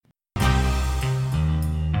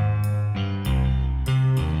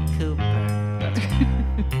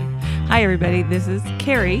Hi, everybody. This is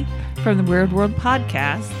Carrie from the Weird World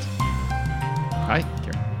Podcast. Hi,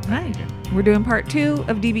 Carrie. Hi. We're doing part 2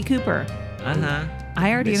 of DB Cooper. Uh-huh.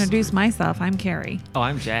 I already introduced myself. I'm Carrie. Oh,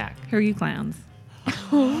 I'm Jack. Who are you clowns?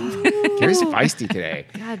 Carrie's feisty today.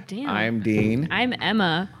 God damn. I'm Dean. I'm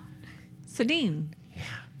Emma. Sadine,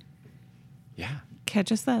 Yeah.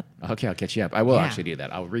 catch us up. Okay, I'll catch you up. I will Yeah. actually do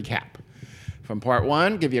that. I'll recap from part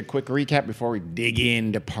 1. Give you a quick recap before we dig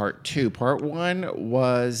into part 2. Part 1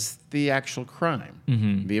 was the actual crime,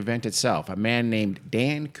 the event itself. A man named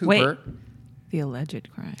Dan Cooper. Wait. The alleged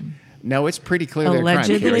crime. No, it's pretty clear that a crime.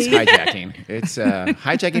 Allegedly? It's hijacking. It's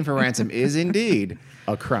hijacking for ransom is indeed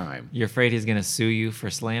a crime. You're afraid he's going to sue you for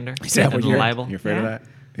slander? Is that what and you're libel? You're afraid Yeah. of that?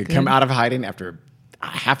 He'd Good. come out of hiding after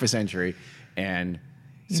half a century and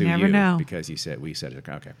sue never know. because we said it.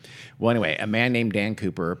 Okay. Well, anyway, a man named Dan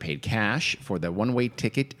Cooper paid cash for the one-way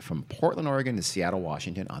ticket from Portland, Oregon to Seattle,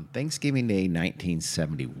 Washington on Thanksgiving Day,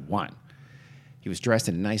 1971. He was dressed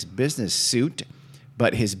in a nice business suit,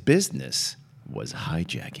 but his business was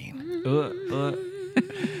hijacking.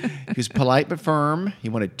 He was polite but firm. He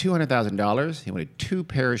wanted $200,000. He wanted 2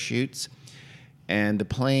 parachutes. And the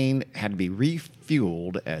plane had to be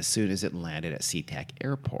refueled as soon as it landed at SeaTac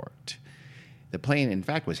Airport. The plane, in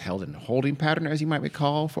fact, was held in a holding pattern, as you might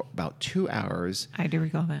recall, for about 2 hours I do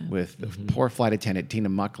recall that. with the poor flight attendant, Tina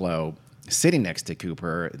Mucklow, sitting next to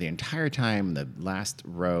Cooper the entire time, the last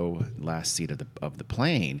seat of the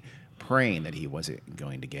plane, praying that he wasn't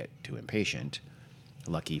going to get too impatient.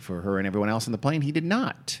 Lucky for her and everyone else on the plane, he did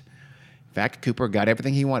not. In fact, Cooper got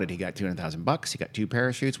everything he wanted. He got $200,000. He got 2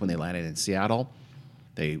 parachutes when they landed in Seattle.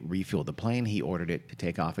 They refueled the plane. He ordered it to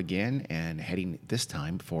take off again and heading this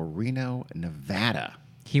time for Reno, Nevada.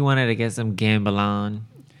 He wanted to get some gamble on.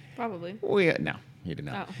 Probably. No, he did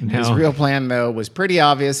not. Oh. His No. real plan, though, was pretty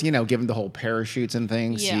obvious, given the whole parachutes and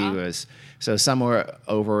things. Yeah. He was somewhere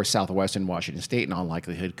over southwestern Washington State, in all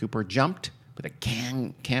likelihood, Cooper jumped with a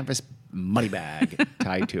canvas money bag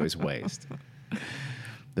tied to his waist.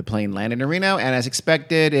 The plane landed in Reno, and as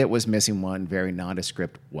expected, it was missing one very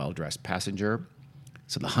nondescript, well-dressed passenger.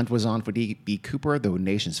 So the hunt was on for D.B. Cooper, the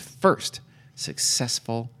nation's first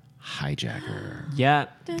successful hijacker. Yeah.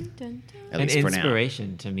 Dun, dun, dun. At An least for now.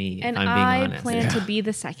 inspiration to me, And if I'm I being honest. plan to be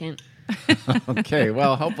the second. Okay,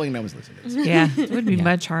 well, hopefully no one's listening to this. Yeah, it would be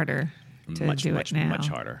much harder to much, do much, it now. much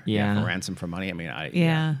harder. Yeah. For ransom for money. I mean,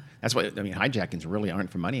 Yeah. That's what hijackings really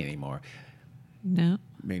aren't for money anymore. No.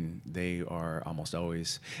 I mean, they are almost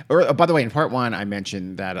always. Or, by the way, in part 1, I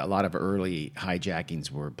mentioned that a lot of early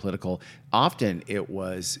hijackings were political. Often it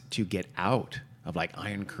was to get out of like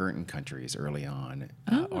Iron Curtain countries early on,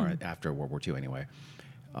 or after World War II anyway,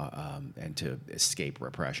 and to escape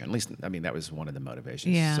repression. At least, that was one of the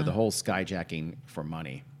motivations. Yeah. So the whole skyjacking for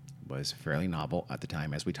money was fairly novel at the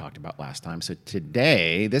time, as we talked about last time. So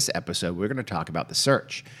today, this episode, we're going to talk about the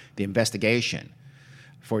search, the investigation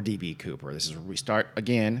for D.B. Cooper. This is where we start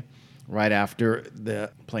again right after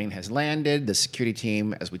the plane has landed. The security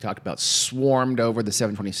team, as we talked about, swarmed over the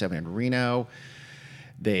 727 in Reno.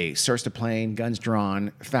 They searched the plane, guns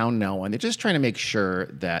drawn, found no one. They're just trying to make sure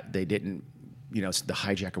that they didn't, the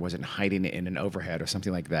hijacker wasn't hiding it in an overhead or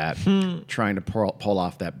something like that, trying to pull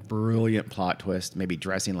off that brilliant plot twist, maybe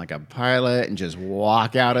dressing like a pilot and just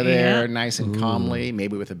walk out of there nice and calmly,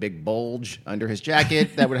 maybe with a big bulge under his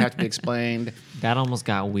jacket. That would have to be explained. That almost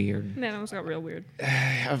got weird. That almost got real weird.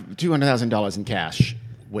 $200,000 in cash,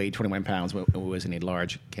 weighed 21 pounds, was in a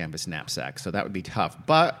large canvas knapsack. So that would be tough.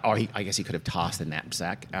 I guess he could have tossed the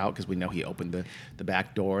knapsack out, because we know he opened the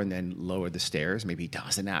back door and then lowered the stairs. Maybe he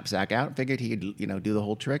tossed the knapsack out, figured he'd do the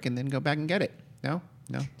whole trick and then go back and get it. No?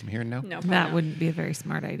 I'm hearing no? No. That wouldn't be a very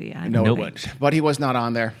smart idea. I No, don't it think. wouldn't. But he was not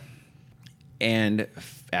on there. And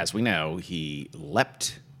as we know, he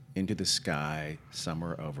leapt into the sky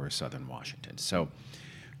somewhere over southern Washington. So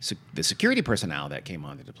the security personnel that came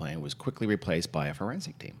onto the plane was quickly replaced by a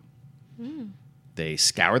forensic team. They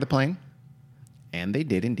scoured the plane, and they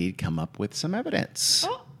did indeed come up with some evidence.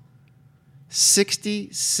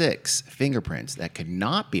 66 fingerprints that could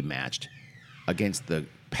not be matched against the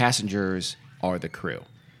passengers or the crew.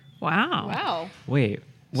 Wow. Wow. Wait.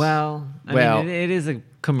 Well, Well, it is a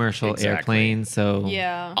commercial exactly. airplane, so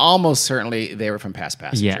Yeah. Almost certainly they were from past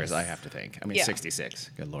passengers, Yes. I have to think. Yeah.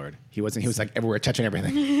 66. Good Lord. He was like everywhere touching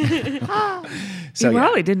everything. He So,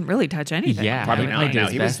 probably didn't really touch anything. Yeah. Probably He not. might do No,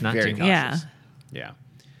 his he was best not very to. cautious. Yeah.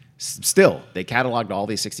 Still, they cataloged all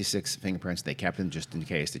these 66 fingerprints. They kept them just in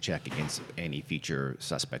case to check against any future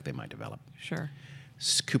suspect they might develop. Sure.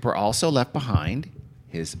 Cooper also left behind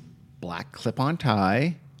his black clip-on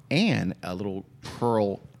tie and a little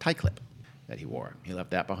pearl tie clip that he wore. He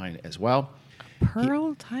left that behind as well.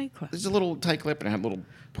 Pearl tie clip. There's a little tie clip and a little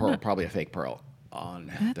pearl, probably a fake pearl, on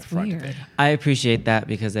the That's front of weird. it. I appreciate that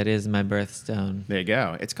because that is my birthstone. There you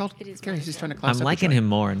go. It's called. It is Gary, mine, he's yeah. trying to class I'm up liking the him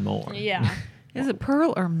more and more. Yeah. Is it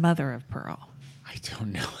pearl or mother of pearl? I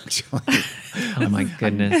don't know actually. Oh my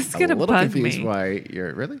goodness. It's gonna a little bug confused me. why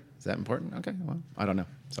you're really. Is that important? Okay. Well, I don't know.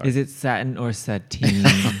 Sorry. Is it satin or sateen?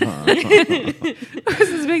 There's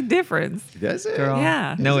this big difference. Does it? Girl?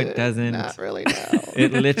 Yeah. No, Is it doesn't. Not really. No.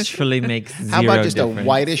 It literally makes zero How about just difference. a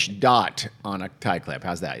whitish dot on a tie clip?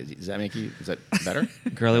 How's that? Does that make you? Is that better?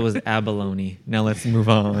 Girl, it was abalone. Now let's move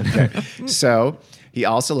on. So he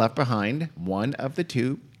also left behind one of the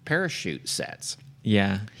 2 parachute sets.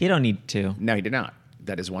 Yeah, he don't need to. No, he did not.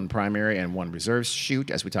 That is one primary and one reserve chute,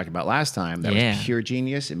 as we talked about last time. That Yeah. was pure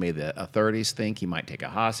genius. It made the authorities think he might take a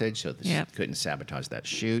hostage, so they Yep. couldn't sabotage that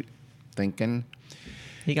chute. Thinking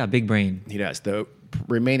He got big brain. he does. The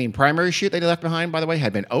remaining primary chute that he left behind, by the way,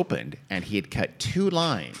 had been opened, and he had cut 2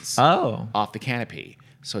 lines Oh. off the canopy.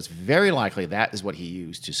 So it's very likely that is what he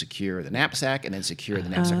used to secure the knapsack and then secure the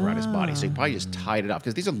knapsack around his body. So he probably just tied it off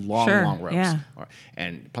because these are long, Sure, long ropes, yeah.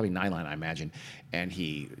 and probably nylon, I imagine. And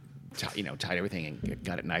he, tied everything and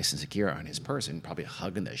got it nice and secure on his person, probably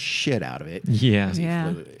hugging the shit out of it. Yeah. as he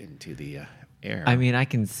Yeah. flew into the air. I mean, I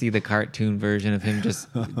can see the cartoon version of him just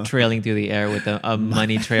trailing through the air with a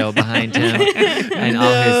money trail behind him, and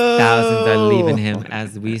all his thousands are leaving him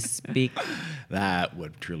as we speak. that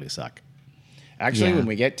would truly suck. Actually, Yeah. when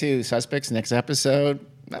we get to suspects next episode,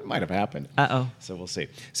 that might have happened. Uh-oh. So we'll see.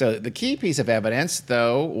 So the key piece of evidence,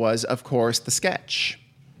 though, was, of course, the sketch.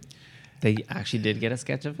 They actually did get a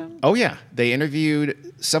sketch of him? Oh, yeah. They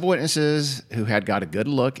interviewed several witnesses who had got a good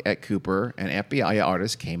look at Cooper, and FBI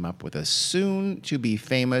artists came up with a soon-to-be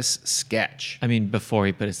famous sketch. I mean, before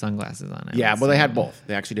he put his sunglasses on. Yeah, well, they had both.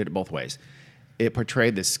 They actually did it both ways. It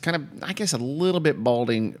portrayed this kind of, I guess, a little bit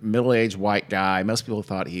balding, middle-aged white guy. Most people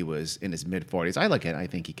thought he was in his mid-40s. I look at it, I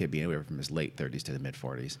think he could be anywhere from his late 30s to the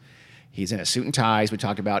mid-40s. He's in a suit and tie, as we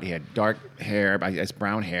talked about. He had dark hair, I guess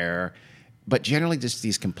brown hair, but generally just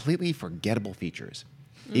these completely forgettable features.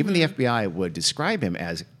 Even the FBI would describe him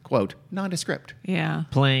as, quote, nondescript. Yeah.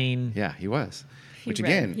 Plain. Yeah, he was. Which, he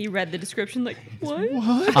again, read the description like,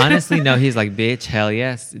 what? Honestly, no, he's like, bitch, hell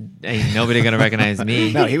yes. Ain't nobody gonna recognize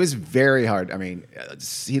me. no, he was very hard. I mean,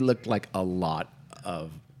 he looked like a lot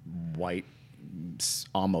of white,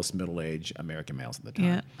 almost middle-aged American males at the time.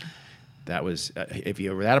 Yeah. That was, if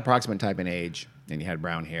you were that approximate type in age and you had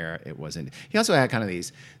brown hair, it wasn't. He also had kind of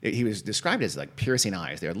these, he was described as like piercing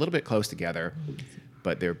eyes. They're a little bit close together,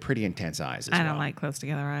 but they're pretty intense eyes as I well. don't like close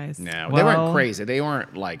together eyes. No, they weren't Well- crazy. They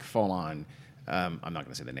weren't like full on. I'm not going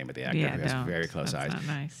to say the name of the actor Yeah, who has don't. very close That's eyes.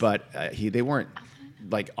 not nice. But they weren't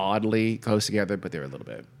like oddly close together, but they're a little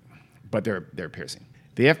bit. But they're piercing.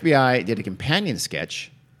 The FBI did a companion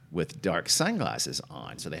sketch with dark sunglasses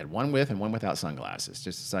on. So they had one with and one without sunglasses.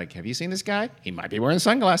 Just like, have you seen this guy? He might be wearing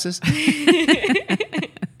sunglasses.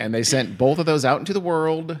 And they sent both of those out into the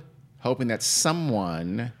world, hoping that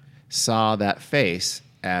someone saw that face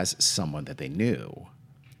as someone that they knew.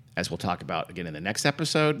 As we'll talk about again in the next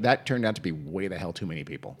episode, that turned out to be way the hell too many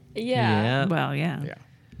people. Yeah. Well, yeah. Yeah.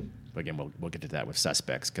 But again, we'll get to that with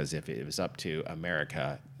suspects, because if it was up to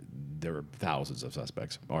America, there were thousands of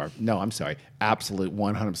suspects. Or, no, I'm sorry, absolute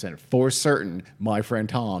 100%. For certain, my friend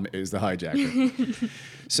Tom is the hijacker.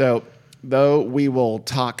 So, though we will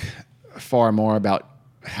talk far more about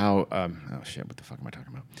how, oh shit, what the fuck am I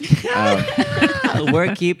talking about?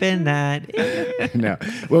 We're keeping that. No.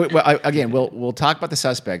 Again, we'll talk about the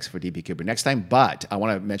suspects for DB Cooper next time, but I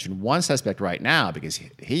want to mention one suspect right now because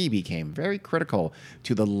he became very critical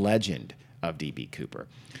to the legend of DB Cooper.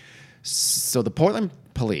 So the Portland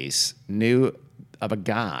police knew of a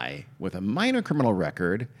guy with a minor criminal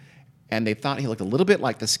record, and they thought he looked a little bit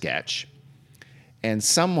like the sketch. And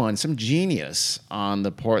some genius on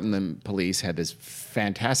the Portland police had this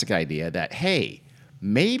fantastic idea that, hey,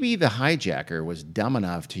 maybe the hijacker was dumb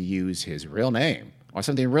enough to use his real name or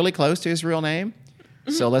something really close to his real name.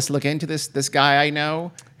 So let's look into this guy I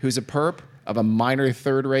know who's a perp of a minor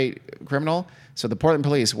third-rate criminal. So the Portland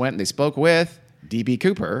police went and they spoke with DB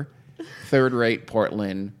Cooper, third-rate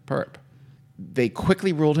Portland perp. They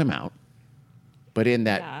quickly ruled him out, but in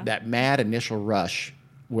that mad initial rush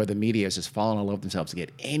where the media is just falling all over themselves to get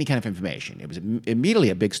any kind of information. It was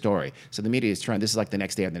immediately a big story. So the media is trying, this is like the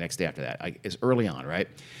next day or the next day after that. It's early on, right?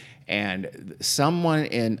 And someone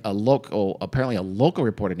in apparently a local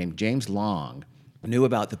reporter named James Long knew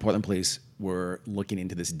about the Portland police were looking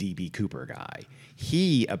into this DB Cooper guy.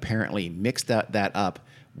 He apparently mixed that up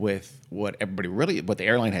with what the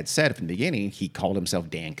airline had said from the beginning. He called himself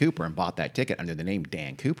Dan Cooper and bought that ticket under the name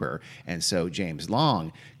Dan Cooper. And so James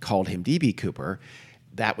Long called him DB Cooper.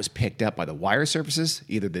 That was picked up by the wire services,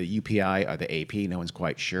 either the UPI or the AP. No one's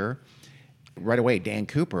quite sure. Right away, Dan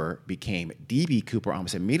Cooper became DB Cooper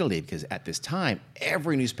almost immediately because at this time,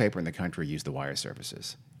 every newspaper in the country used the wire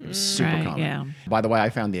services. It was super Right, common. yeah. By the way, I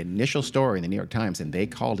found the initial story in the New York Times, and they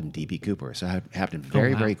called him DB Cooper. So it happened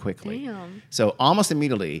very, wow. very quickly. Damn. So almost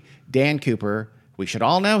immediately, Dan Cooper, we should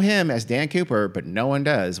all know him as Dan Cooper, but no one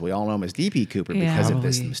does. We all know him as DB Cooper Yeah. because of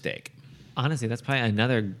this Probably. mistake. Honestly, that's probably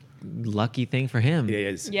another lucky thing for him. It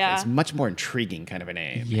is. Yeah. It's much more intriguing kind of a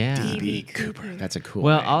name. Yeah. DB Cooper. That's a cool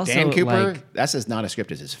Well, name. also, Dan Cooper, like- that's as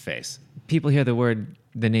nondescript as his face. People hear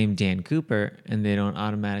the name Dan Cooper, and they don't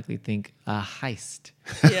automatically think a heist.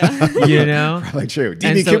 Yeah. You know? Probably true. And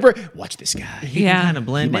DB so- Cooper, watch this guy. He Yeah. can kind of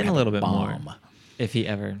blend might in a have little a bit more bomb. if he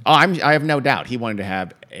ever. Oh, I have no doubt. He wanted to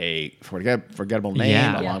have a forgettable name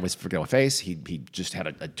Yeah. along Yeah. with his forgettable face. He just had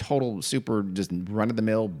a total super just run of the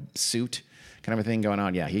mill suit kind of a thing going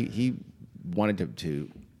on. Yeah, he wanted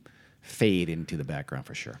to fade into the background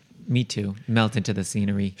for sure. Me too. Melt into the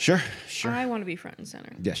scenery. Sure. I want to be front and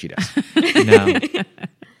center. Yes, she does. No.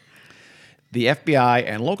 The FBI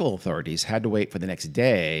and local authorities had to wait for the next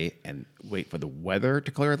day and wait for the weather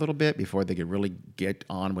to clear a little bit before they could really get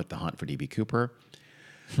on with the hunt for DB Cooper.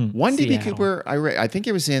 One DB Seattle. Cooper, I think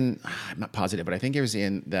it was in, I'm not positive, but I think it was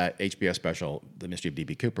in that HBO special, The Mystery of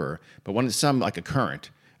DB Cooper. But like a current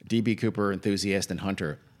DB Cooper enthusiast and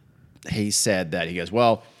hunter, he said that, he goes,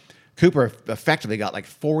 well, Cooper effectively got like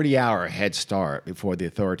 40-hour head start before the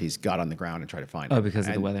authorities got on the ground and tried to find him. Oh, because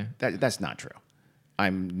of the And weather? That's not true.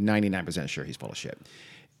 I'm 99% sure he's full of shit.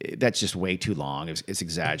 That's just way too long. It's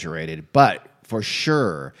exaggerated, but for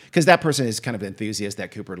sure, because that person is kind of an enthusiast that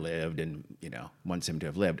Cooper lived and wants him to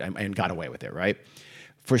have lived and got away with it, right?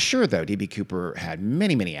 For sure, though, DB Cooper had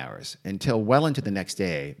many, many hours until well into the next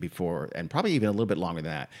day before, and probably even a little bit longer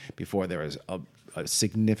than that, before there was a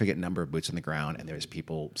significant number of boots on the ground and there's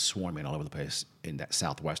people swarming all over the place in that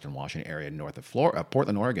southwestern Washington area north of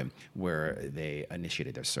Portland, Oregon, where they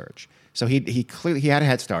initiated their search. So he clearly had a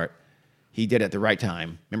head start. He did it at the right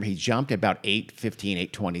time. Remember, he jumped at about 8:15,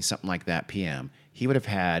 8:20, something like that p.m. He would have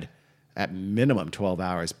had at minimum 12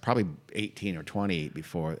 hours, probably 18 or 20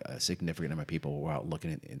 before a significant number of people were out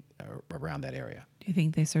looking around that area. Do you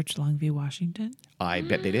think they searched Longview, Washington? I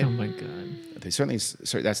bet they did. Oh my God. They certainly,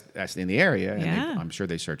 that's in the area, and Yeah. I'm sure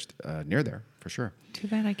they searched near there for sure. Too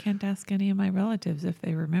bad I can't ask any of my relatives if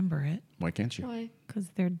they remember it, Why can't you? Why? because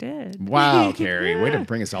they're dead. Wow, Carrie, way to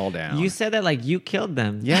bring us all down. You said that like you killed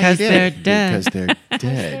them. yeah, Because you they're did. dead. Because they're dead.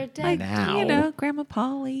 they're dead. now. You know, Grandma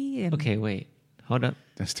Polly. And Okay, wait. Hold up.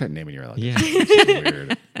 Let's start naming your relatives. Yeah. That's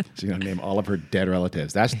weird. So you're gonna name all of her dead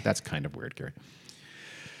relatives. That's kind of weird, Carrie.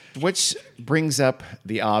 Which brings up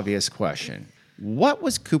the obvious question: what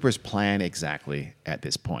was Cooper's plan exactly at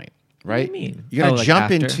this point? Right? do you mean? You're gonna Oh, like jump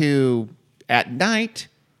after? into at night,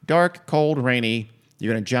 dark, cold, rainy.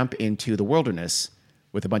 You're gonna jump into the wilderness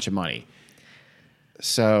with a bunch of money.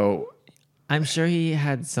 So, I'm sure he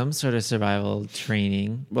had some sort of survival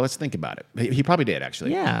training. well, let's think about it. He probably did,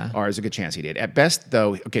 actually. Yeah. Or there's a good chance he did. At best,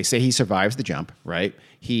 though, okay, say he survives the jump, right?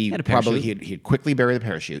 He Had a probably parachute. he'd quickly bury the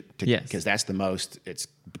parachute. Yes. Because that's the most. It's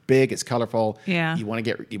big. It's colorful. Yeah. You want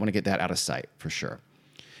to get that out of sight for sure.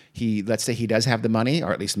 Let's say he does have the money,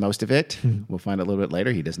 or at least most of it. We'll find out a little bit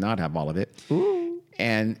later. He does not have all of it. Ooh.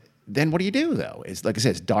 And then what do you do though? It's like I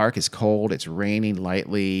said, it's dark, it's cold, it's raining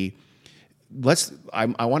lightly.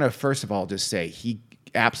 I want to first of all just say he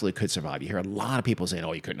absolutely could survive. You hear a lot of people saying,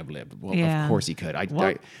 "Oh, he couldn't have lived." Well, Yeah. of course he could.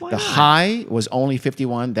 Why The not? high was only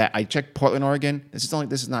 51. That I checked Portland, Oregon. This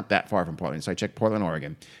is not that far from Portland. So I checked Portland,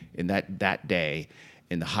 Oregon, in that day,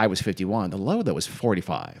 and the high was 51. The low though was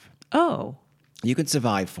 45. Oh, You could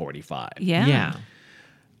survive 45. yeah. Yeah.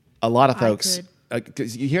 A lot of I folks, could.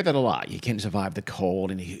 because you hear that a lot. You can't survive the cold,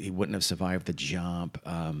 and he wouldn't have survived the jump.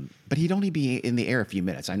 But he'd only be in the air a few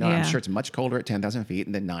minutes. I know. I'm Yeah. sure it's much colder at 10,000 feet,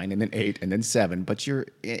 and then 9, and then 8, and then 7. But you're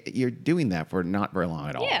doing that for not very long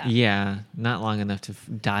at all. Yeah. Yeah. Not long enough to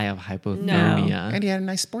die of hypothermia. And he had a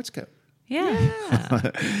nice sports coat. Yeah.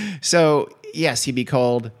 So yes, he'd be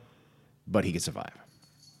cold, but he could survive.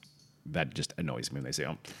 That just annoys me when they say,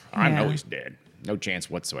 "Oh, I know Yeah. he's dead." No chance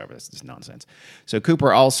whatsoever. That's just nonsense. So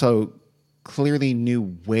Cooper also clearly knew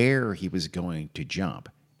where he was going to jump.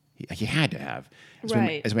 He had to have.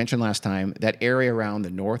 Right. As mentioned last time, that area around the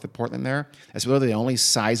north of Portland there, that's really the only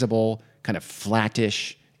sizable kind of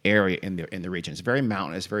flattish area in the region. It's very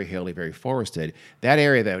mountainous, very hilly, very forested. That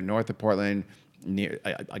area, though, north of Portland, near,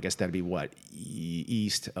 I guess that'd be what,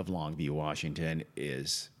 east of Longview, Washington,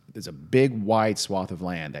 is there's a big wide swath of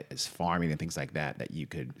land that is farming and things like that you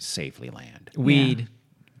could safely land. Weed.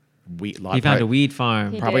 Wheat, He found a weed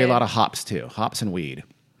farm. He probably a did. lot of hops too, hops and weed.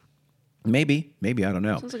 Maybe I don't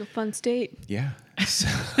know. Sounds like a fun state. Yeah. So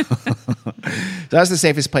that's the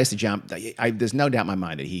safest place to jump. There's no doubt in my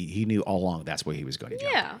mind that he knew all along that's where he was going to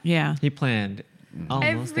jump. Yeah. Yeah. He planned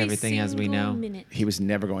almost Every everything as we single know. minute. He was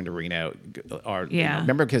never going to Reno or Yeah.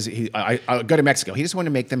 remember because I go to Mexico. He just wanted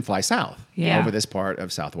to make them fly south Yeah. over this part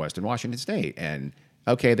of southwestern Washington State. And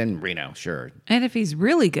okay, then Reno, sure. And if he's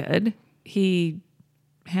really good, he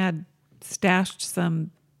had stashed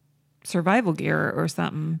some survival gear or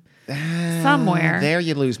something somewhere. There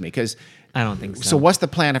you lose me because I don't think so. so what's the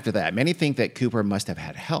plan after that? Many think that Cooper must have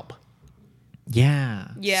had help. Yeah.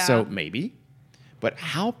 Yeah. So maybe. But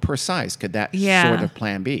how precise could that Yeah. sort of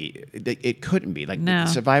plan be? It couldn't be. Like No.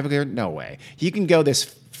 survival gear, no way. You can go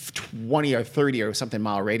this 20 or 30 or something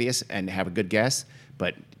mile radius and have a good guess,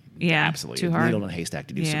 but Yeah, absolutely too hard. needle in a haystack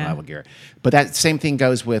to do Yeah. survival gear. But that same thing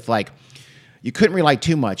goes with like you couldn't rely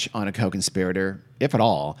too much on a co-conspirator, if at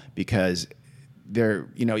all, because they're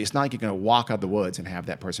it's not like you're going to walk out of the woods and have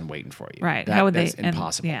that person waiting for you. Right. How would they? That's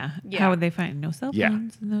impossible. Yeah. Yeah. How would they find no cell Yeah.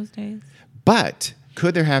 phones in those days? But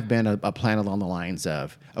could there have been a plan along the lines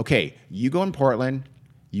of, okay, you go in Portland,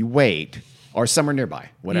 you wait, or somewhere nearby,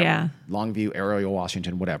 whatever, Yeah. Longview, Arroyo,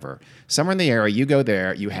 Washington, whatever. Somewhere in the area, you go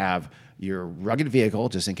there, you have your rugged vehicle,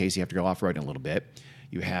 just in case you have to go off-roading a little bit.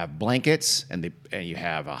 You have blankets, and you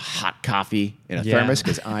have a hot coffee in a Yeah. thermos,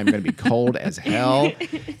 because I'm going to be cold as hell.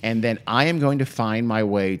 And then I am going to find my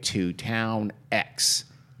way to town X.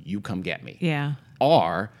 You come get me. Yeah.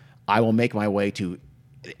 Or I will make my way to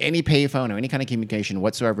any payphone or any kind of communication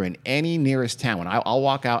whatsoever in any nearest town. When I'll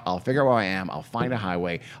walk out, I'll figure out where I am, I'll find a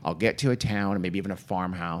highway, I'll get to a town, maybe even a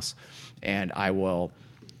farmhouse, and I will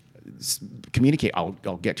communicate. I'll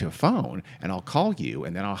get to a phone, and I'll call you,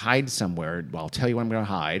 and then I'll hide somewhere. I'll tell you when I'm going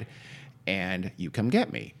to hide, and you come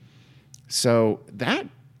get me. So that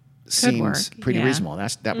seems work, pretty yeah. reasonable.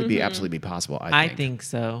 That would be absolutely be possible, I think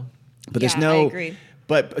so. but there's Yeah, no. I agree.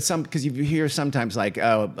 But some because you hear sometimes like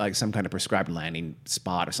some kind of prescribed landing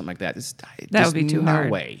spot or something like that. That would be too no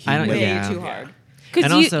hard. way. He I don't- would- Way Yeah. too hard. Because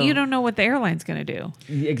And also- you don't know what the airline's going to do.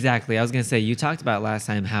 Exactly. I was going to say, you talked about last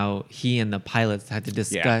time how he and the pilots had to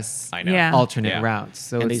discuss I know. Yeah. alternate Yeah. routes.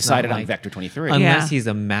 So And they it's decided not on like- Vector 23. Unless Yeah. he's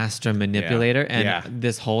a master manipulator and Yeah.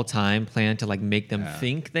 this whole time planned to like make them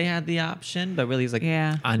think they had the option, but really he's like,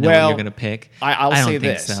 Yeah. I know Well, what you're going to pick. I'll I don't say think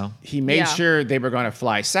this: so. he made Yeah. sure they were going to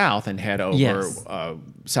fly south and head over Yes.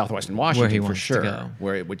 southwestern Washington he for wants to sure, go.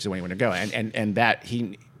 which is the way he wanted to go, and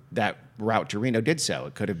that route to Reno did so.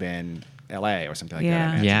 It could have been L.A. or something like Yeah. that. I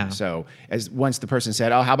imagine. Yeah. So as once the person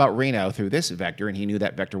said, "Oh, how about Reno through this vector?" and he knew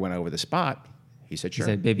that vector went over the spot, he said, He "Sure,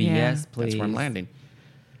 said, baby, Yeah. yes, please. that's where I'm landing."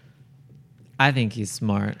 I think he's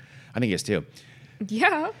smart. I think he is too.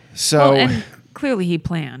 Yeah. So. Well, and clearly he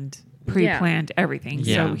pre-planned everything.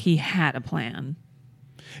 Yeah. So he had a plan.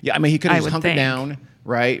 Yeah, I mean, he could I have would just hunkered think. down,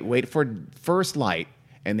 right? Wait for first light,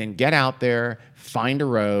 and then get out there, find a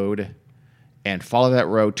road, and follow that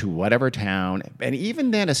road to whatever town. And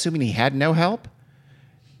even then, assuming he had no help,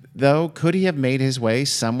 though, could he have made his way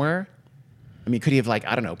somewhere? I mean, could he have, like,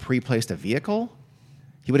 I don't know, pre-placed a vehicle?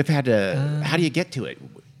 He would have had to. How do you get to it?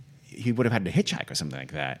 He would have had to hitchhike or something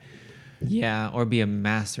like that, Yeah, or be a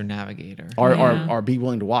master navigator. or Yeah. or be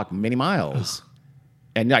willing to walk many miles.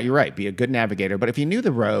 And no, you're right. Be a good navigator. But if he knew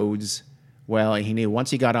the roads well, and he knew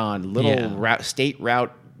once he got on little Yeah. state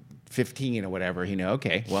route 15 or whatever, he knew,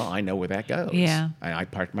 okay, well, I know where that goes. Yeah. I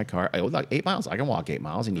parked my car. Oh, like 8 miles. I can walk 8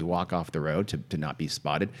 miles, and you walk off the road to not be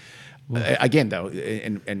spotted. Again, though,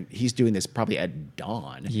 and he's doing this probably at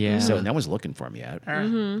dawn. Yeah. So no one's looking for him yet.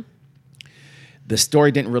 The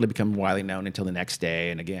story didn't really become widely known until the next day,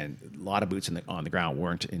 and again, a lot of boots on the ground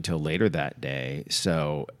weren't until later that day.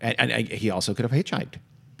 So, and he also could have hitchhiked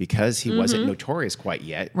because he wasn't notorious quite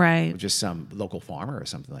yet, Right. Just some local farmer or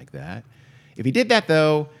something like that. If he did that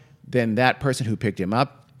though, then that person who picked him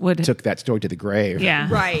up took that story to the grave. Yeah.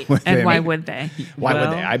 Right. with And him. why would they? Why would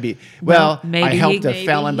Well- they? I'd be well, I maybe helped a maybe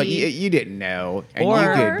felon, but he- you didn't know, and Or- you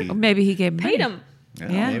could Or be. maybe he gave Paid money. him.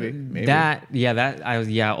 Yeah.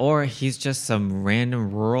 maybe. Or he's just some random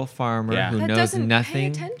rural farmer Yeah. who That knows doesn't pay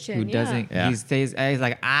nothing. attention, Who yeah. doesn't? Yeah. He's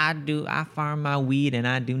like, I farm my weed and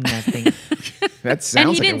I do nothing. That sounds And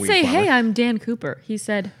he like a didn't weed say, farmer. "Hey, I'm Dan Cooper." He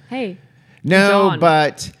said, "Hey." No, John.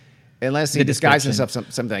 but unless he The disguised description.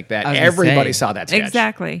 himself something like that, I was gonna everybody say. saw that sketch.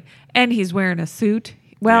 Exactly. And he's wearing a suit.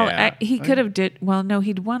 Well, Yeah. he could have did. Well, no,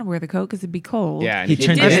 he'd want to wear the coat because it'd be cold. Yeah, and He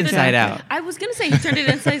turned it did inside out. I was gonna say he turned it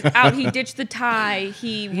inside out. He ditched the tie.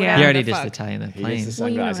 He Yeah. whatever He already the ditched the fuck. tie in the He plane. gets the Well,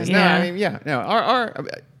 you know sunglasses. what No, I I mean. mean, yeah, no.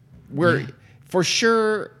 We're for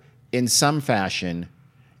sure. in some fashion,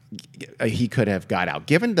 he could have got out.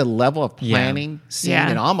 Given the level of planning seen Yeah.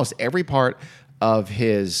 in almost every part of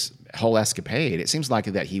his whole escapade, it seems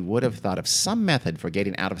likely that he would have thought of some method for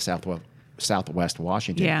getting out of Southwest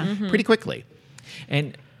Washington Yeah. pretty quickly.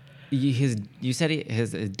 And you said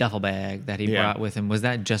his duffel bag that he Yeah. brought with him, was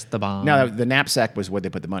that just the bomb? No, the knapsack was where they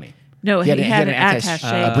put the money. No, he had an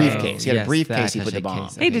attaché a briefcase. He had a Yes, briefcase. the He put the attaché bomb.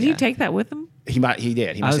 case. Hey, did he Yeah. take that with him? He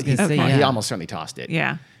did. He I was must have- gonna say, he yeah. almost certainly tossed it.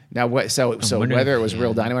 Yeah. Now, so wondering whether it if was he real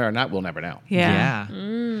had- dynamite or not, we'll never know. Yeah.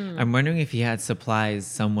 I'm wondering if he had supplies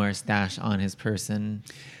somewhere stashed on his person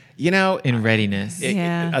You know, in readiness.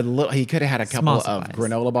 Yeah. he could have had a couple Small of supplies.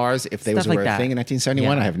 granola bars if they Stuff were like a that. thing in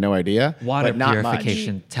 1971. Yeah. I have no idea. Water but not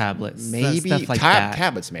purification tablets. much. Maybe stuff like that.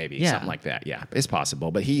 tablets, maybe Yeah. something like that. Yeah, it's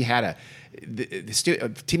possible. But he had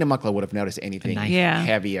Tina Mucklow would have noticed anything knife. Yeah.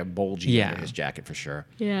 heavy or bulgy Yeah. under his jacket for sure.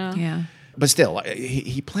 Yeah. Yeah. But still,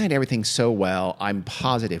 he planned everything so well. I'm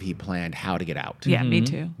positive he planned how to get out. Yeah, me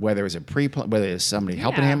too. Whether it was whether it was somebody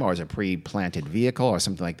helping Yeah. him or it was a pre-planted vehicle or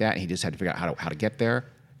something like that, and he just had to figure out how to get there.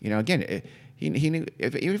 You know, again, he knew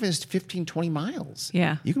even if it's 15, 20 miles.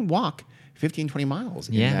 Yeah. you can walk 15, 20 miles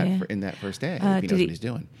Yeah. in that first day if he Did knows what he's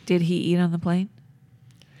doing. Did he eat on the plane?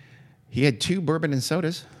 He had 2 bourbon and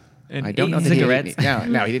sodas. And I don't know ate that cigarettes.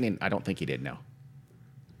 No, he didn't. I don't think he did. No.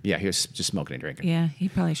 Yeah, he was just smoking and drinking. Yeah, he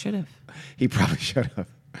probably should have. He probably should have.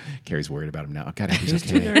 Carrie's worried about him now. God, I hope He was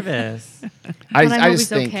he's too okay. nervous. I But I hope just he's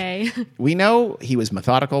think okay. we know he was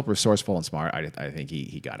methodical, resourcul, and smart. I think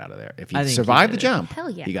he got out of there. If I he think he survived the did. jump, Hell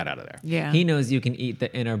yeah. he got out of there. Yeah. He knows you can eat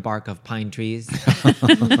the inner bark of pine trees.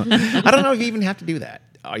 I don't know if you even have to do that.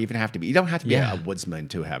 Or even have to be. You don't have to be Yeah. a woodsman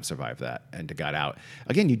to have survived that and to got out.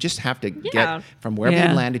 Again, you just have to Yeah. get from wherever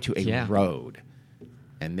Yeah. you landed to a Yeah. road.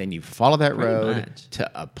 And then you follow that Pretty road much.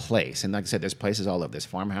 to a place. And like I said, there's places all over. There's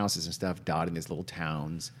farmhouses and stuff dotting these little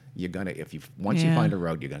towns. You're gonna once you Yeah. find a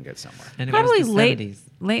road, you're gonna get somewhere. And it Probably was the late 70s.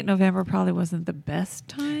 late November probably wasn't the best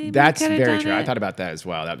time. That's he could have very done true. I it. thought about that as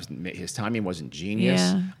well. That was his timing wasn't genius.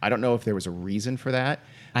 Yeah. I don't know if there was a reason for that.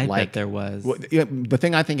 I bet there was. Well, the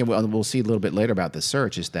thing I think, and we'll see a little bit later about the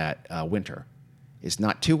search, is that winter. It's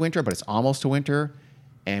not too winter, but it's almost to winter.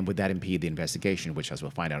 And would that impede the investigation, which, as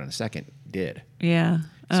we'll find out in a second, did. Yeah.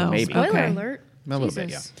 So Oh, maybe. Spoiler okay. alert. A little bit,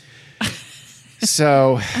 Jesus. yeah.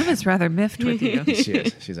 So I was rather miffed with you. she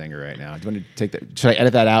is. She's angry right now. Do you want to take that? Should I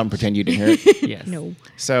edit that out and pretend you didn't hear it? Yes. No.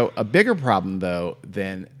 So a bigger problem, though,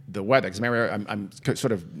 than the weather, because remember, I'm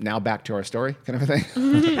sort of now back to our story kind of a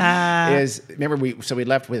thing, is remember we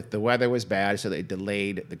left with the weather was bad, so they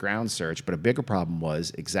delayed the ground search, but a bigger problem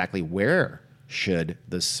was exactly where should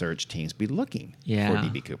the search teams be looking for Yeah.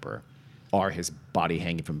 D.B. Cooper, or his body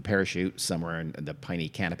hanging from a parachute somewhere in the piney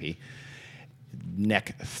canopy,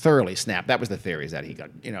 neck thoroughly snapped. That was the theory, is that he got,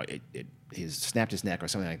 he snapped his neck or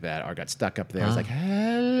something like that, or got stuck up there. It's like,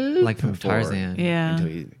 help, Like from before- Tarzan. Yeah.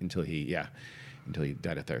 until he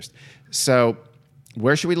died of thirst. So,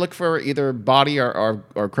 where should we look for either body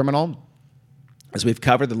or criminal? As we've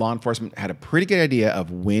covered, the law enforcement had a pretty good idea of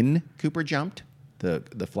when Cooper jumped.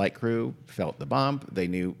 The flight crew felt the bump. They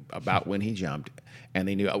knew about when he jumped, and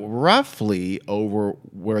they knew roughly over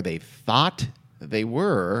where they thought they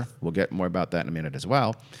were. We'll get more about that in a minute as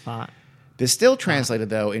well. This still translated,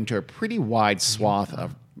 though, into a pretty wide swath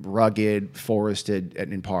of rugged, forested,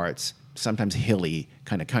 and in parts, sometimes hilly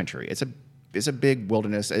kind of country. It's a big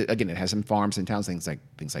wilderness. Again, it has some farms and towns, things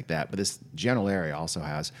like that. But this general area also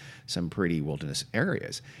has some pretty wilderness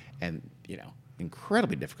areas, and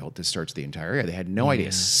incredibly difficult to search the entire area. They had no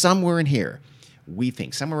idea. Somewhere in here, we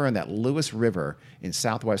think somewhere in that Lewis River in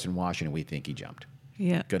southwestern Washington, we think he jumped.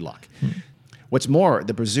 Yeah. Good luck. What's more,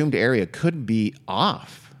 the presumed area could be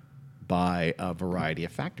off by a variety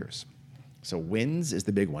of factors. So winds is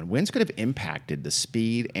the big one. Winds could have impacted the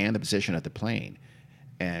speed and the position of the plane.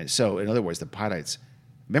 And so, in other words, the pilots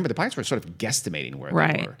were sort of guesstimating where they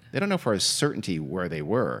Right. were. They don't know for a certainty where they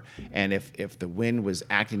were. And if the wind was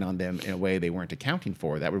acting on them in a way they weren't accounting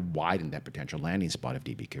for, that would widen that potential landing spot of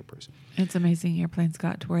D.B. Cooper's. It's amazing airplanes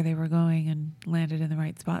got to where they were going and landed in the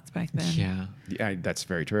right spots back then. Yeah. Yeah, that's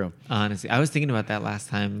very true. Honestly, I was thinking about that last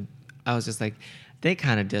time. I was just like, they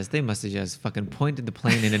must have just fucking pointed the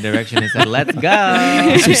plane in a direction and said, let's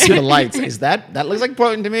go. So you see the lights. That looks like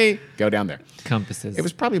Portland to me. Go down there. Compasses. It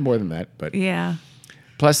was probably more than that, but Yeah.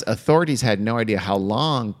 plus authorities had no idea how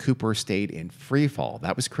long Cooper stayed in free fall.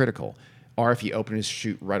 That was critical. Or if he opened his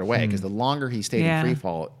chute right away, because the longer he stayed Yeah. in free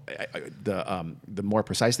fall, the more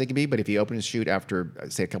precise they can be. But if he opened his chute after,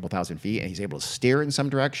 say, a couple thousand feet, and he's able to steer in some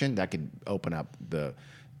direction, that could open up the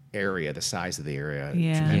area, the size of the area,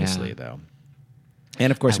 Yeah. tremendously, Yeah. though. And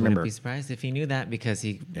of course, I wouldn't remember, be surprised if he knew that because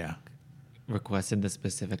he yeah, requested the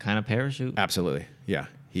specific kind of parachute. absolutely, yeah.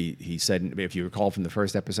 He said, if you recall from the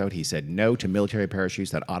first episode, he said no to military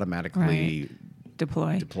parachutes that automatically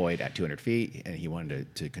deployed at 200 feet, and he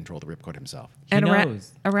wanted to control the ripcord himself. He And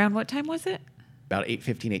knows. around what time was it? About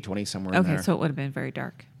 8:15, 8:20, somewhere in Okay, there. so it would have been very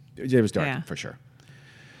dark. It was dark, Yeah. for sure.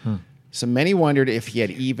 So many wondered if he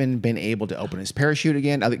had even been able to open his parachute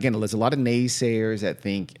again. Again, there's a lot of naysayers that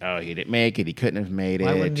think, oh, he didn't make it. He couldn't have made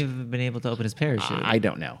Why it. wouldn't he have been able to open his parachute? I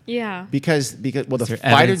don't know. Yeah. Because well, the there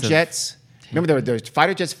fighter evidence of- jets. Remember, there's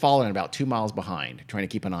fighter jets falling about 2 miles behind, trying to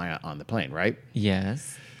keep an eye on the plane, right?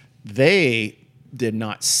 Yes. They did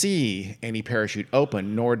not see any parachute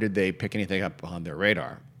open, nor did they pick anything up on their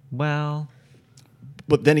radar. Well,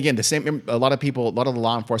 But then again, a lot of the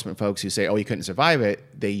law enforcement folks who say, "Oh, he couldn't survive it,"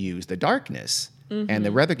 they use the darkness and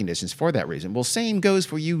the weather conditions for that reason. Well, same goes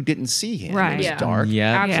for you didn't see him. Right. It was Yeah. dark.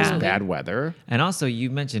 yeah. It was Absolutely. bad weather. And also, you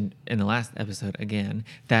mentioned in the last episode again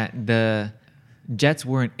that the jets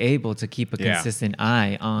weren't able to keep a Yeah. consistent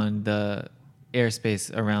eye on the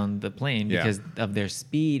airspace around the plane Yeah. because of their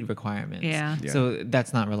speed requirements. Yeah. Yeah. So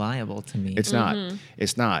that's not reliable to me. It's not.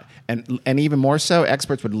 It's not. And even more so,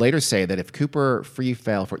 experts would later say that if Cooper free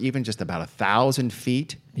fell for even just about 1,000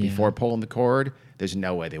 feet Yeah. before pulling the cord, there's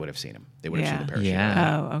no way they would have seen him. They would have seen the parachute.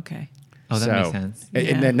 Yeah. Oh, okay. Oh, that makes sense. And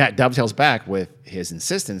Yeah. then that dovetails back with his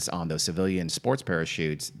insistence on those civilian sports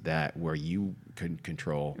parachutes that where you could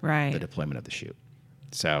control Right. the deployment of the chute.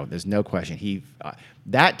 So there's no question.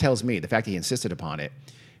 That tells me, the fact that he insisted upon it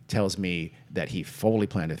tells me that he fully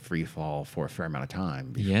planned a free fall for a fair amount of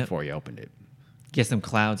time Yep. before he opened it. Get some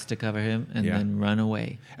clouds to cover him and Yeah. then run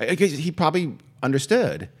away. Because he probably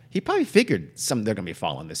understood. He probably figured they're going to be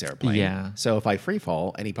following this airplane. Yeah. So if I free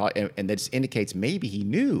fall, and this indicates maybe he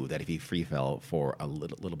knew that if he free fell for a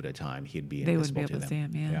little bit of time, he'd be They wouldn't be invisible able to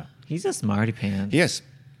them. see him, yeah. He's a smarty pants. Yes.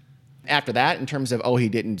 After that, in terms of, he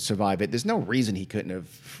didn't survive it, there's no reason he couldn't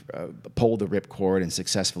have pulled the ripcord and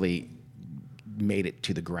successfully made it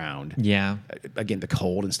to the ground. Yeah. Again, the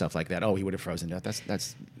cold and stuff like that. Oh, he would have frozen to death.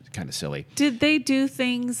 That's kind of silly. Did they do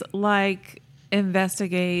things like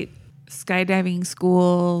investigate skydiving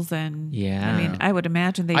schools? And Yeah. I mean, I would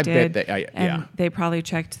imagine they I did. bet and yeah. they probably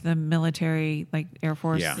checked the military, like Air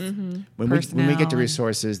Force. Yeah. When we personnel get to and-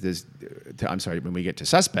 resources, when we get to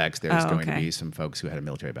suspects, there's Oh, going to okay. be some folks who had a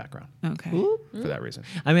military background Okay. for that reason.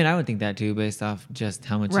 I mean, I would think that too, based off just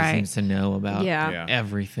how much Right. he seems to know about Yeah.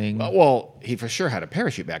 everything. Well, he for sure had a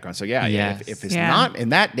parachute background. So yeah, Yes. if it's Yeah. not in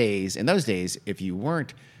those days, if you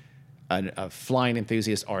weren't a flying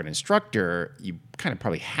enthusiast or an instructor, you kind of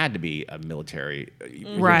probably had to be a military.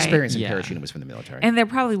 Your Right. experience in Yeah. parachuting was from the military. And there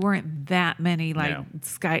probably weren't that many No.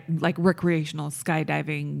 like recreational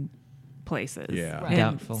skydiving places. Yeah. In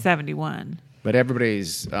Doubtful. 71. But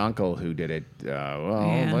everybody's uncle who did it,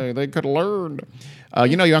 Yeah. they could have learned.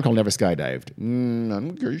 Your uncle never skydived.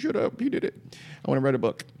 I'm sure he should have. He did it. I want to write a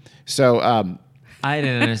book. So, I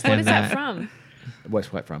didn't understand What is that from?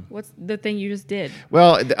 what's what from? What's the thing you just did?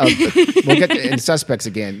 Well, we'll get to in suspects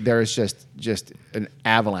again. There's just an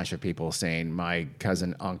avalanche of people saying my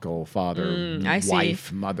cousin, uncle, father, I see.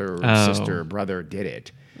 wife, mother, Oh. sister, brother did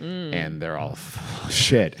it, and they're all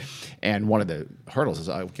shit. And one of the hurdles is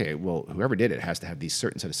okay. Well, whoever did it has to have these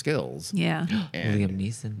certain set of skills. Yeah. And Liam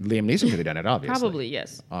Neeson. Liam Neeson could have done it, obviously. Probably,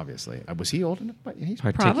 yes. Obviously, was he old enough? But he's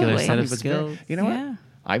Particular Probably. set he of was very- skills. You know Yeah. what?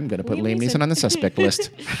 I'm going to put Liam Liam Neeson. Neeson on the suspect list.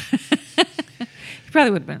 He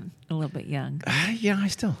probably would have been a little bit young. Yeah, I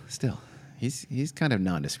still, he's kind of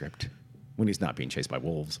nondescript when he's not being chased by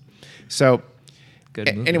wolves. So,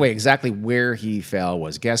 Good movie. anyway, exactly where he fell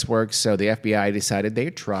was guesswork. So the FBI decided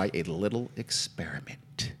they'd try a little experiment.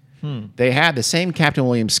 They had the same Captain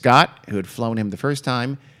William Scott, who had flown him the first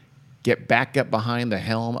time, get back up behind the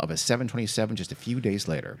helm of a 727 just a few days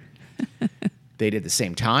later. They did the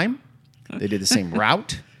same time. They did the same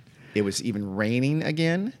route. It was even raining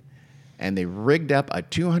again. And they rigged up a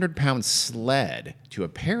 200-pound sled to a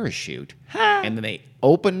parachute. And then they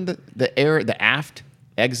opened the aft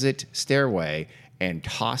exit stairway and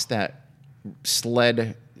tossed that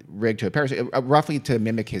sled rig to a parachute, roughly to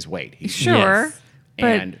mimic his weight. Sure. Yes. But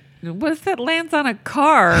And- what if that lands on a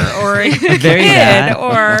car or a Very kid bad.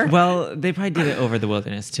 or Well, they probably did it over the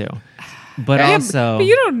wilderness too. But Yeah, also, but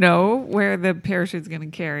you don't know where the parachute's going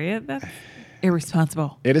to carry it. That's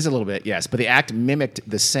irresponsible. It is a little bit, yes. But the act mimicked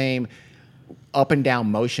the same up and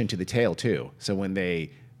down motion to the tail, too. So when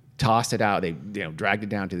they tossed it out, they dragged it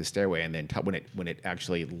down to the stairway, and then when it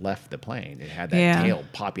actually left the plane, it had that Yeah. tail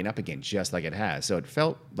popping up again, just like it has. So it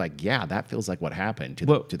felt like, that feels like what happened to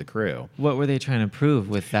What- the crew. what were they trying to prove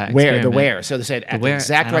with that? Where? experiment? The where. So they said at the where,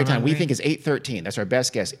 exact I right don't time. We know. think is 8:13. That's our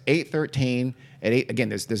best guess. 8:13 at 8. Again,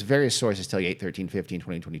 there's various sources tell you 8:13, 15,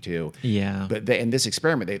 20, 22. Yeah. But in this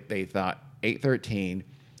experiment, they thought 8:13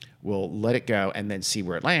 will let it go and then see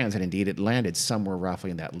where it lands. And indeed, it landed somewhere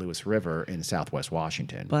roughly in that Lewis River in southwest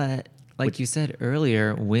Washington. But like you said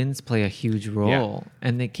earlier, winds play a huge role,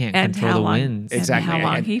 and they can't And control how the long? winds. Exactly. And how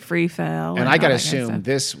long And- he free fell. And I got to all that kind of assume stuff.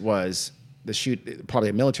 this was the shoot, probably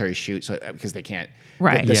a military shoot, so because they can't.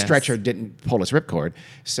 Right. The Yes. stretcher didn't pull his ripcord,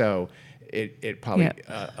 so it probably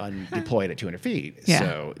Yep. deployed at 200 feet. Yeah.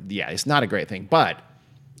 So yeah, it's not a great thing. But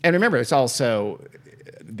and remember, it's also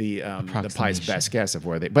the pilot's Approximation. best guess of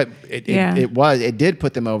where they. But Yeah. it did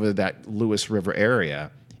put them over that Lewis River area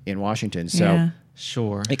in Washington. So Yeah.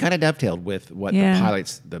 Sure. it kind of dovetailed with what Yeah. the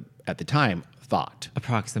pilots at the time thought.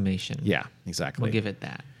 Approximation. Yeah, exactly. We'll give it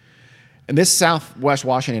that. And this southwest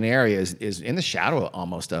Washington area is in the shadow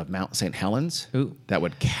almost of Mount St. Helens. Ooh. That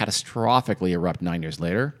would catastrophically erupt 9 years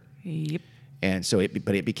later. Yep. And so it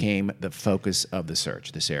became the focus of the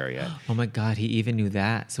search, this area. Oh my God, he even knew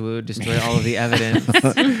that. So it would destroy all of the evidence.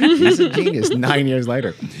 He's a genius 9 years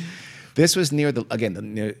later. This was near near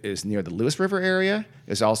the Lewis River area.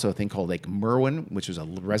 There's also a thing called Lake Merwin, which was a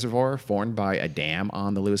reservoir formed by a dam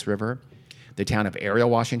on the Lewis River. The town of Ariel,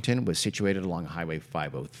 Washington, was situated along Highway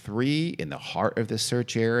 503 in the heart of the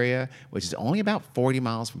search area, which is only about 40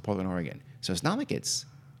 miles from Portland, Oregon. So it's not like it's,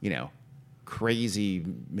 crazy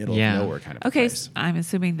middle Yeah. of nowhere kind of Okay, place. I'm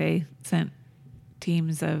assuming they sent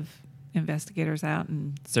teams of investigators out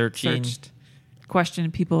and Searching.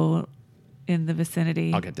 questioned people in the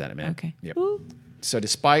vicinity. I'll get that in a minute. Okay. Yep. So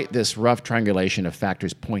despite this rough triangulation of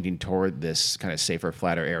factors pointing toward this kind of safer,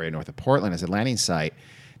 flatter area north of Portland as a landing site,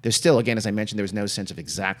 there's still, again, as I mentioned, there was no sense of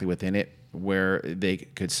exactly within it where they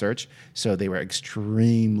could search. So they were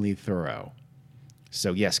extremely thorough.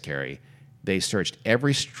 So yes, Carrie, they searched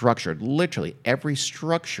every structure, literally every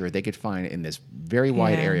structure they could find in this very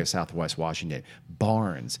wide Yeah. area of southwest Washington.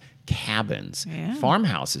 Barns, cabins, Yeah.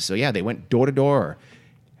 farmhouses. So yeah, they went door to door.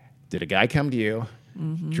 Did a guy come to you,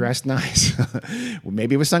 dressed nice,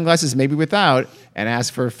 maybe with sunglasses, maybe without, and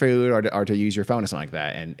ask for food or to use your phone or something like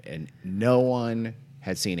that? And no one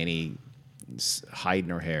had seen any hide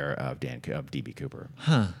nor hair of D.B. Cooper.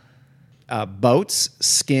 Huh. Boats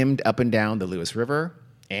skimmed up and down the Lewis River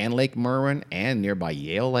and Lake Merwin and nearby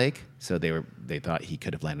Yale Lake, so they thought he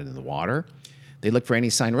could have landed in the water. They looked for any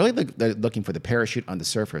sign. Really, they're looking for the parachute on the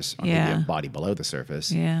surface, on Yeah. the body below the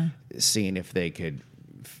surface. Yeah. Seeing if they could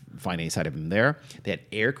find any sign of him there. They had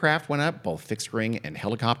aircraft went up, both fixed wing and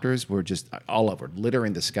helicopters were just all over,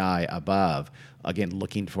 littering the sky above. Again,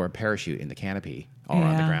 looking for a parachute in the canopy or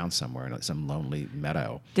on the Yeah. ground somewhere in some lonely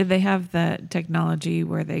meadow. Did they have the technology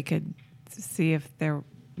where they could see if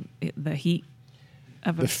the heat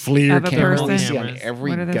of The FLIR of a camera you person? see on Cameras. every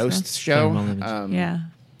What are those ghost called? show. Thermal imaging. Yeah.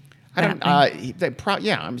 I don't.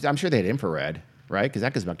 That I'm sure they had infrared, right? Because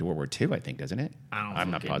that goes back to World War II, I think, doesn't it?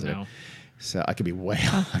 I'm not fucking positive. know. So I could be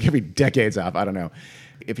I could be decades off. I don't know.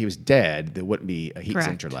 If he was dead, there wouldn't be a heat Correct.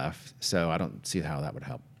 signature left. So I don't see how that would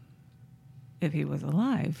help. If he was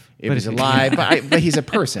alive. If But he's if- alive, but he's a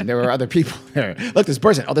person. There were other people there. Look, this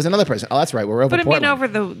person. Oh, there's another person. Oh, that's right. We're over But I Portland. mean,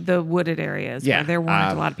 over the wooded areas Yeah, where there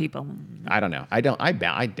weren't a lot of people. I don't know. I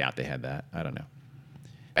doubt they had that. I don't know.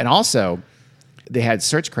 And also, they had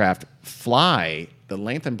Searchcraft fly the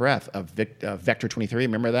length and breadth of Vector 23.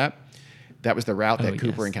 Remember that? That was the route that Oh,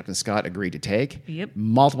 Cooper yes. and Captain Scott agreed to take Yep.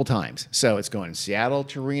 multiple times. So it's going Seattle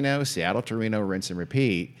to Reno, rinse and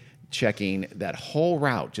repeat, checking that whole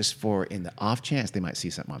route just for in the off chance they might see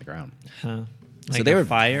something on the ground. Huh. So Like they a were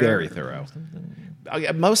fire very or thorough.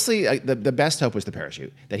 something? Mostly, the best hope was the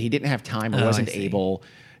parachute, that he didn't have time or Oh, I wasn't see. able.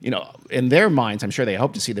 In their minds, I'm sure they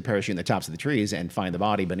hoped to see the parachute in the tops of the trees and find the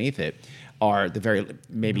body beneath it. Or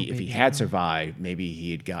maybe if he had survived,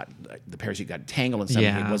 maybe the parachute got tangled in something.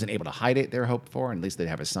 Yeah. He wasn't able to hide it, they were hoped for, and at least they'd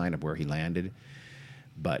have a sign of where he landed.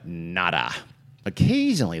 But nada.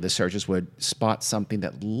 Occasionally, the searchers would spot something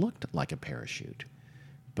that looked like a parachute.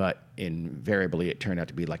 But invariably, it turned out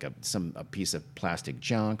to be like a piece of plastic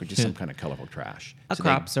junk or just some kind of colorful trash. A So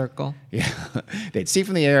crop circle. yeah, they'd see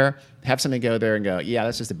from the air, have somebody go there and go, yeah,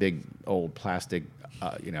 that's just a big old plastic,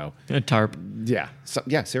 A tarp. yeah,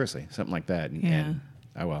 seriously, something like that. And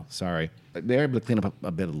oh well, sorry. They're able to clean up a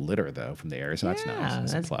bit of litter though from the area, so that's nice. Yeah,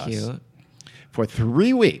 That's a that's plus. cute. For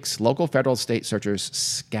 3 weeks, local, federal, state searchers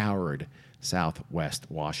scoured southwest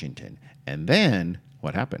Washington, and then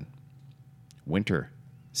what happened? Winter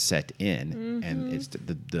set in, and it's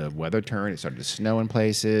the weather turned. It started to snow in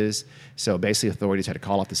places. So basically, authorities had to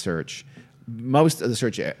call off the search. Most of the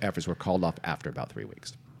search efforts were called off after about 3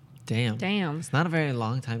 weeks. Damn. Damn. It's not a very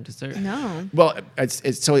long time to search. No. Well,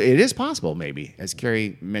 so it is possible, maybe, as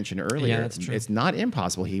Carrie mentioned earlier. Yeah, that's true. It's not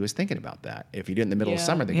impossible. He was thinking about that. If you do it in the middle of Yeah.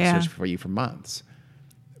 summer, they can Yeah. search for you for months.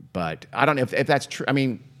 But I don't know if that's true. I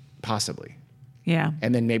mean, possibly. Yeah.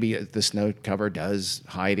 And then maybe the snow cover does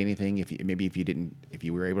hide anything. If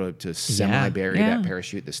you were able to semi-bury Yeah. that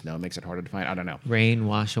parachute, the snow makes it harder to find. I don't know. Rain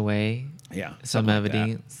wash away Yeah, some something like that.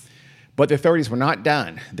 evidence. But the authorities were not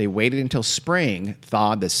done. They waited until spring,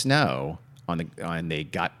 thawed the snow, and they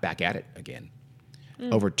got back at it again.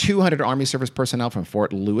 Over 200 Army service personnel from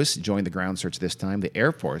Fort Lewis joined the ground search this time. The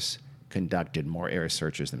Air Force conducted more air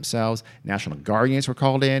searches themselves. National Guard units were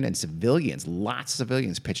called in, and civilians, lots of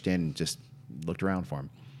civilians, pitched in and just looked around for them.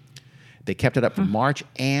 They kept it up from March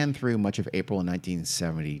and through much of April in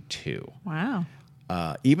 1972. Wow.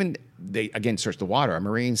 Even they again searched the water. A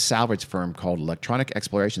marine salvage firm called Electronic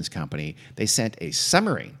Explorations Company. They sent a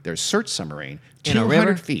submarine, their search submarine, In a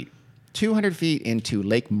river? 200 feet into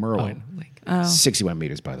Lake Merwin. Oh, like, 61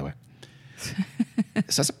 meters, by the way. So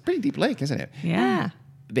that's a pretty deep lake, isn't it? Yeah.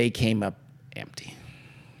 They came up empty.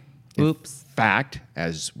 oops. In fact,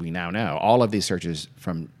 as we now know, all of these searches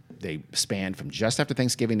they spanned from just after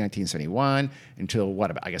Thanksgiving 1971 until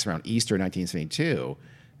around Easter 1972.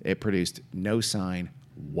 It produced no sign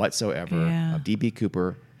whatsoever Yeah. of D.B.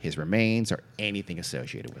 Cooper, his remains, or anything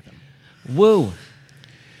associated with him. Whoa.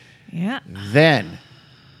 Yeah. Then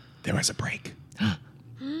there was a break.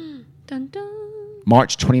 Dun, dun.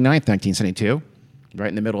 March 29th, 1972, right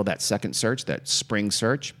in the middle of that second search, that spring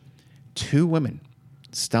search, 2 women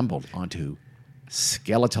stumbled onto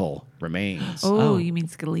skeletal remains Oh, you mean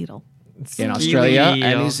skeletal? in Australia and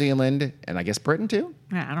Skeletal. New Zealand, and I guess Britain too.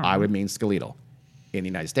 Yeah, I don't I know. would mean skeletal. In the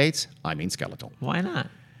United States, I mean skeletal. Why not?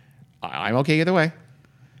 I'm okay either way.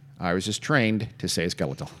 I was just trained to say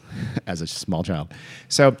skeletal as a small child.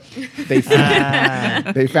 So they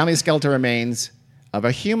found these skeletal remains of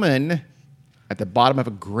a human at the bottom of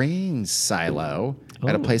a grain silo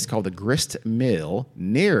at a place called the Grist Mill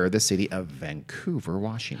near the city of Vancouver,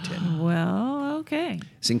 Washington. Well, okay.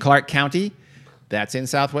 It's in Clark County. That's in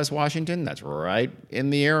Southwest Washington. That's right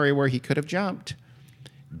in the area where he could have jumped.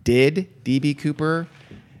 Did D.B. Cooper,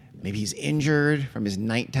 maybe he's injured from his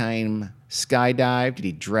nighttime skydive? Did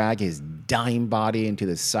he drag his dying body into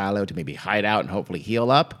the silo to maybe hide out and hopefully heal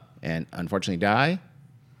up and unfortunately die?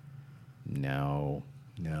 No,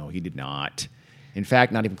 he did not. In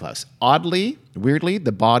fact, not even close. Weirdly,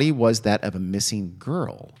 the body was that of a missing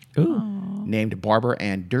girl named Barbara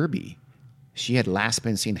Ann Derby. She had last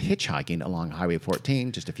been seen hitchhiking along Highway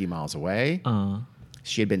 14 just a few miles away.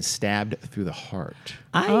 She had been stabbed through the heart.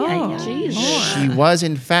 Jesus. She was,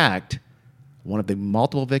 in fact, one of the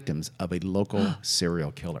multiple victims of a local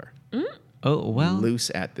serial killer. Oh, well. Loose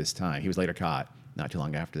at this time. He was later caught not too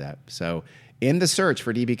long after that. So, in the search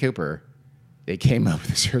for D.B. Cooper, they came up with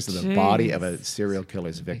the search of the body of a serial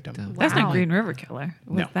killer's victim. That's not Wow. Green River Killer.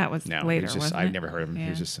 No, That was no, later, he was just, wasn't I've it? never heard of him.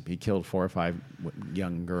 Yeah. He killed 4 or 5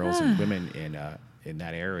 young girls and women in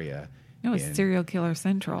that area. No, it's in- Serial Killer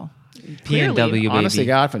Central. PNW, baby. Honestly,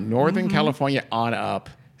 God, from Northern California on up,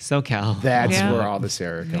 SoCal. that's Yeah. where all the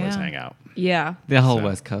serial killers Yeah. hang out. Yeah. The whole So,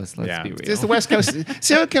 West Coast, let's be real. It's the West Coast.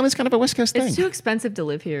 Serial killing is kind of a West Coast thing. It's too expensive to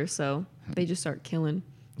live here, so they just start killing.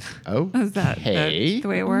 Oh, Is that hey. the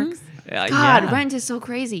way it works? Uh, God, yeah. rent is so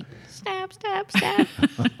crazy. Stab, stab, stab.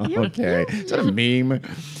 Okay. Is that a meme?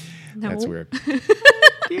 No. That's weird.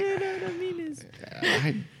 You know what I mean is.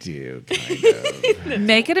 I do, kind of.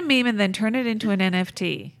 Make it a meme and then turn it into an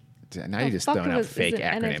NFT. Now you're just fuck throwing out is fake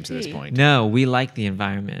an acronyms at this NFT? point. No, we like the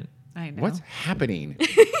environment. I know. What's happening?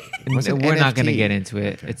 We're What's an not going to NFT? get into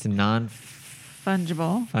it. Okay. It's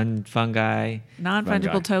Fungible, fungi. non-fungible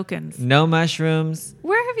Fungi. tokens. No mushrooms.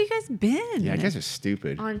 Where have you guys been? Yeah, you guys are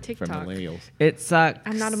stupid. On For TikTok. millennials. It sucks.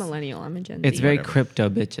 I'm not a millennial. I'm a Gen Z. It's very Whatever. crypto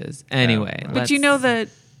bitches. Anyway. well. But you know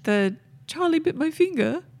the Charlie bit my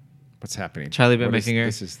finger. What's happening? Charlie bit What my is- finger.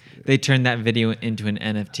 This is They turned that video into an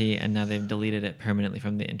NFT and now they've deleted it permanently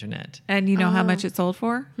from the internet. And you know how much it sold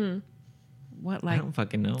for? What, I like don't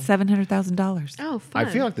fucking know. $700,000? Oh, fun. I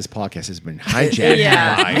feel like this podcast has been hijacked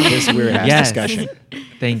Yeah. by this weird ass Yes. discussion.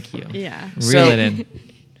 Thank you. Yeah. Reel So- it in.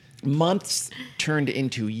 Months turned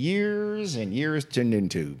into years, and years turned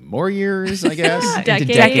into more years, I guess. Decades.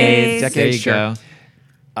 Into decades. Decades, There you sure.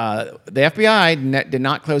 go. The FBI did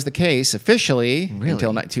not close the case officially Really?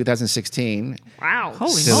 until 2016. Wow.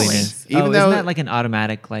 Holy Silliness. Even Even though- isn't that like an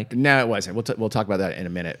automatic like? No, it wasn't. We'll talk about that in a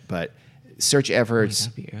minute. But search efforts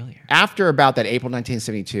That'd be earlier. after about that April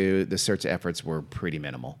 1972, the search efforts were pretty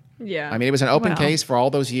minimal. Yeah. I mean, it was an open Well. case for all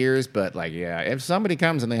those years, but like, yeah, if somebody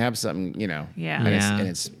comes and they have something, Yeah. and, Yeah.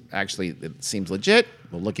 it's actually, it seems legit,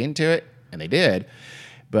 we'll look into it, and they did.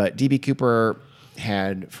 But D.B. Cooper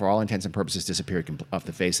had, for all intents and purposes, disappeared off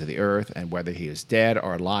the face of the earth, and whether he is dead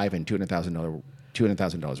or alive and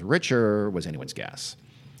 $200,000 richer was anyone's guess.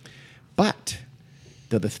 But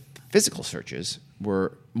though the physical searches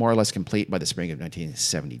were more or less complete by the spring of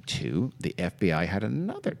 1972, the FBI had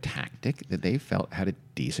another tactic that they felt had a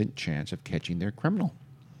decent chance of catching their criminal.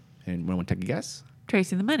 And want to take a guess?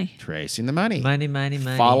 Tracing the money. Tracing the money. Money, money,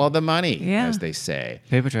 money. Follow the money, Yeah. as they say.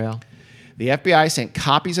 Paper trail. The FBI sent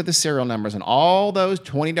copies of the serial numbers on all those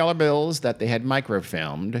 $20 bills that they had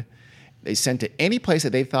microfilmed. They sent to any place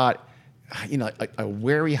that they thought, a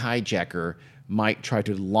wary hijacker might try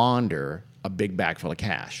to launder a big bag full of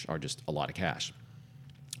cash or just a lot of cash.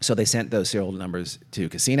 So they sent those serial numbers to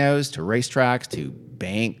casinos, to racetracks, to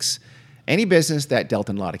banks, any business that dealt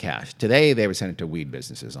in a lot of cash. Today, they would send it to weed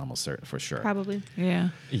businesses, almost certain, for sure. Probably. Yeah.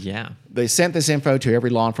 Yeah. They sent this info to every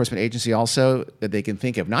law enforcement agency also that they can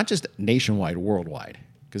think of, not just nationwide, worldwide.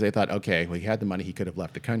 Because they thought, okay, well, he had the money, he could have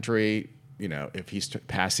left the country. If he's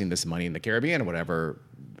passing this money in the Caribbean or whatever,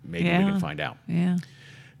 maybe we can find out. Yeah.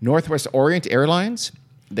 Northwest Orient Airlines,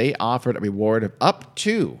 they offered a reward of up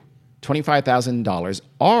to $25,000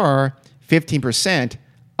 or 15%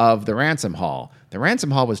 of the ransom haul. The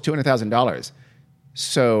ransom haul was $200,000,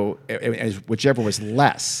 so whichever was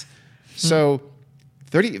less. So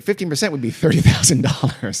 15% would be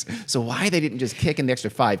 $30,000. So why they didn't just kick in the extra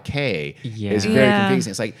 $5K is very Yeah.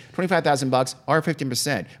 confusing. It's like $25,000 or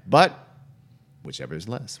 15%, but whichever is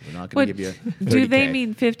less. We're not going to give you $30K. Do they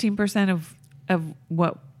mean 15% of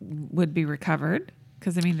what would be recovered?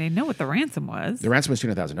 Because they know what the ransom was. The ransom was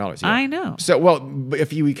 $200,000. Yeah. I know. So,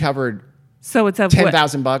 if you recovered So it's of what?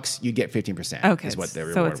 $10,000, you get 15%. Okay. Is what the So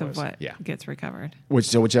reward it's was. of what Yeah. gets recovered.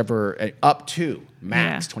 Whichever up to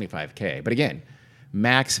max Yeah. 25K. But again,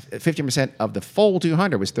 max 15% of the full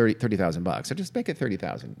 200 was $30,000. So just make it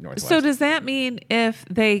 30,000 Northwest. So does that mean if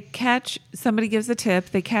they catch somebody gives a tip,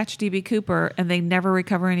 they catch DB Cooper, and they never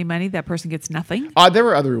recover any money, that person gets nothing? There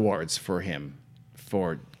were other rewards for him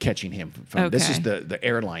for catching him from this is Okay. the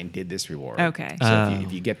airline did this reward. Okay. So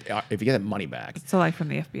if you get that money back. So like from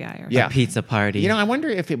the FBI or Yeah. Pizza party. I wonder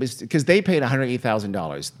if it was because they paid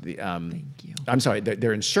 $180,000. Thank you. I'm sorry,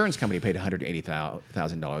 their insurance company paid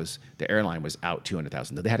 $180,000. The airline was out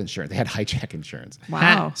 $200,000. They had insurance. They had hijack insurance.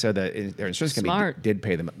 Wow. So their insurance company Smart. did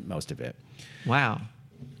pay them most of it. Wow.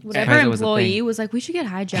 Whatever Surprised it was a employee thing. was like, we should get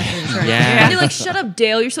hijacker insurance. Yeah. And they're like, shut up,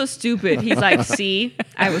 Dale, you're so stupid. He's like, see,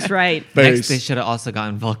 I was right. Next, they should have also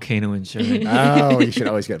gotten volcano insurance. Oh, you should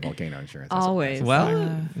always get volcano insurance. That's Always.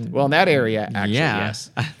 Well, well, in that area, actually, yeah. yes.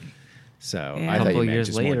 So Yeah. I thought you Couple meant years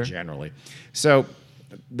just more later. generally. So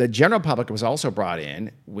the general public was also brought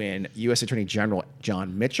in when U.S. Attorney General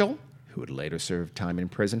John Mitchell, who would later serve time in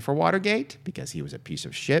prison for Watergate because he was a piece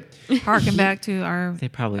of shit. Harken back to our They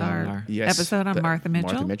probably all our are. Yes, episode on Martha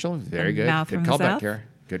Mitchell. Martha Mitchell, very The good. Mouth Good from the callback, South. Kara.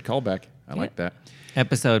 Good callback. I like that.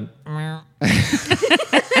 episode.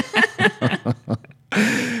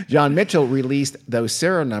 John Mitchell released those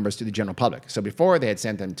serial numbers to the general public. So before they had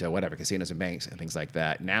sent them to whatever, casinos and banks and things like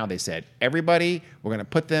that. Now they said, everybody, we're going to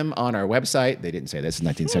put them on our website. They didn't say this in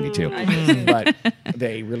 1972, but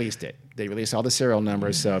they released it. They released all the serial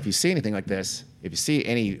numbers. So if you see anything like this, if you see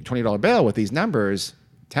any $20 bill with these numbers,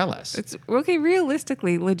 tell us. It's okay.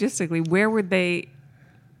 Realistically, logistically, where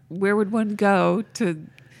would one go to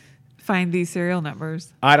find these serial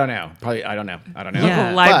numbers? I don't know. Probably, I don't know. Yeah.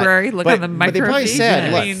 Local library, look on the But they probably microfiche. said,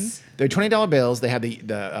 I look, mean- they're $20 bills. They have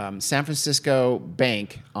the San Francisco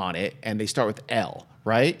bank on it, and they start with L,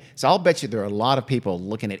 right? So I'll bet you there are a lot of people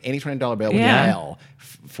looking at any $20 bill with Yeah. an L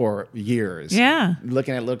for years. Yeah.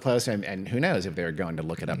 Looking at it a little closer, and who knows if they're going to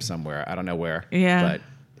look it up somewhere. I don't know where. Yeah.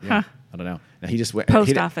 But Huh. I don't know. Now, he just went. Post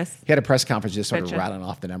he did- office. He had a press conference just sort Betcha. of rattling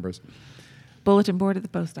off the numbers. Bulletin board at the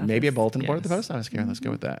post office. Maybe a bulletin board at the Yes. post office. Karen. Let's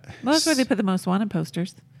go with that. Well, that's where they put the most wanted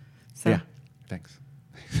posters. So Yeah. Thanks.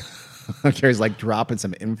 Carrie's like dropping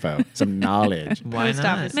some info, some knowledge. Why Post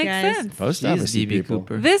not? office. makes Guys. sense. Post Jeez, office DB people.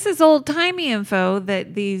 Cooper. This is old timey info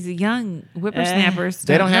that these young whippersnappers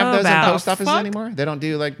They don't have know those about. in post offices anymore. They don't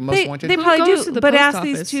do like most They, wanted. they Who probably goes do, to the but post ask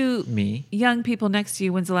office? these two Me. young people next to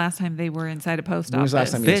you. When's the last time they were inside a post When was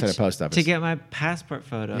office? the last time you Bitch, said a post office? to get my passport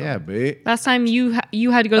photo. yeah, but Last time you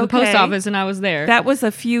had to go to the post Okay. office and I was there. That was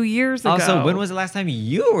a few years ago. Also, when was the last time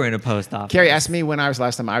you were in a post office? Carrie asked me when I was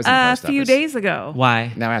last time I was in the a post few office. days ago?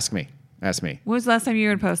 Why? Now ask me. Ask me. When was the last time you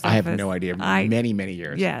were in a post office? I have no idea. Many, many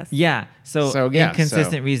years. Yes. Yeah. So, yeah,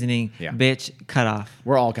 inconsistent so- reasoning. Yeah. Bitch, cut off.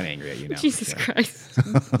 We're all kind of angry at you now. Jesus Yeah. Christ.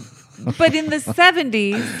 But in the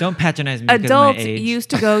 70s, Don't patronize me because adults of my age. used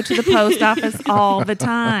to go to the post office all the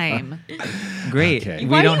time. Great. Okay. We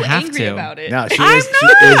Why don't are you have angry to. about it? No, she I'm is. She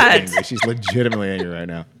is not. angry. She's legitimately angry right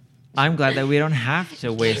now. I'm glad that we don't have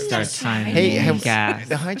to waste our time. Hey, in have, gas.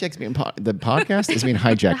 the hijack's being the podcast is being The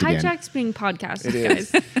hijacked again. hijack's being podcasted, It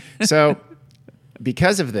is. guys. So,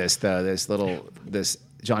 because of this, though, this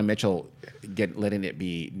John Mitchell letting it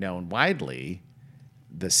be known widely,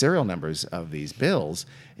 the serial numbers of these bills,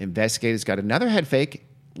 investigators got another head fake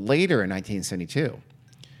later in 1972.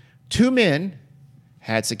 Two men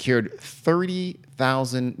had secured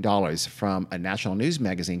 $30,000 from a national news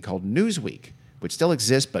magazine called Newsweek, which still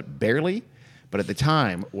exists but barely, but at the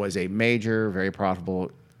time was a major, very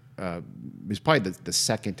profitable. It was probably the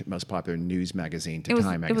second most popular news magazine to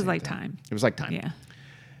Time magazine. It was like at the time. Time. It was like Time. Yeah.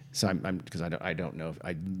 So I'm because I don't know if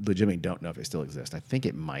I legitimately don't know if it still exists. I think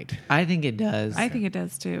it might. I think it does. I think it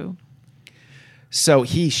does too. So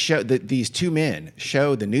he showed these two men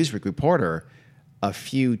showed the Newsweek reporter a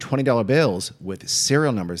few $20 bills with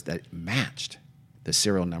serial numbers that matched the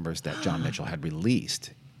serial numbers that John Mitchell had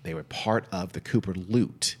released. They were part of the Cooper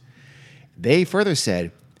loot. They further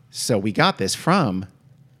said, so we got this from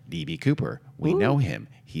D.B. Cooper. We know him.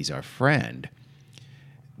 He's our friend.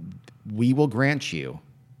 We will grant you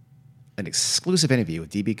an exclusive interview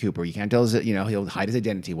with D.B. Cooper. You can't tell us, he'll hide his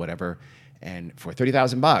identity, whatever. And for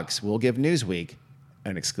 $30,000, we'll give Newsweek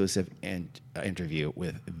an exclusive interview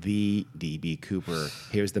with the D.B. Cooper.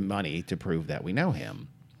 Here's the money to prove that we know him.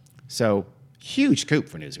 So huge scoop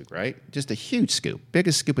for Newsweek, right? Just a huge scoop.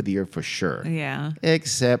 Biggest scoop of the year for sure. Yeah.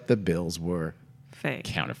 Except the bills were Fake.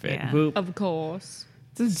 counterfeit. Yeah. Boop. Of course.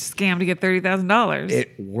 It's a scam to get $30,000.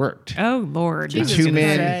 It worked. Oh Lord. The was two gonna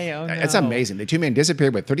men, say, oh, it's no. amazing. The two men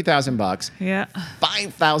disappeared with $30,000, Yeah.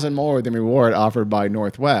 $5,000 more than reward offered by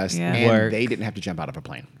Northwest, Yeah. and Work. they didn't have to jump out of a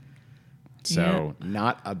plane. So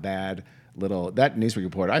not a bad little. That Newsweek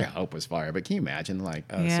report, I hope was fire. But can you imagine? Like,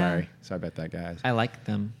 oh, Yeah. sorry about that, guys. I like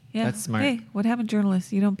them. Yeah. That's smart. Hey, what happened,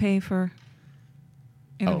 journalists? You don't pay for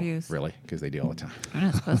interviews. Oh, really? Because they do all the time. You're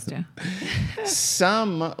not supposed to.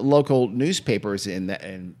 Some local newspapers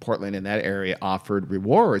in Portland, in that area, offered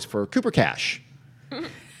rewards for Cooper Cash,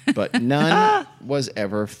 but none was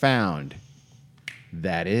ever found.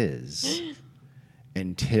 That is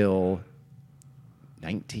until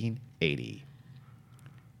 1980,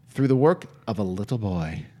 through the work of a little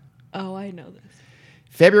boy. Oh, I know this.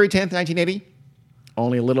 February 10th, 1980,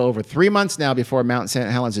 only a little over 3 months now before Mount St.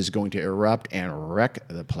 Helens is going to erupt and wreck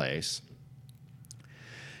the place,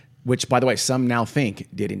 which, by the way, some now think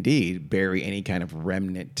did indeed bury any kind of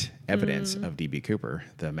remnant evidence of D.B. Cooper,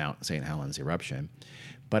 the Mount St. Helens eruption.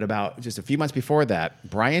 But about just a few months before that,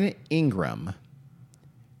 Brian Ingram,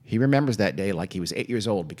 he remembers that day like he was 8 years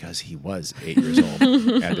old because he was 8 years old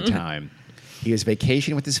at the time. He was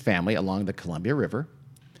vacationing with his family along the Columbia River.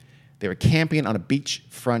 They were camping on a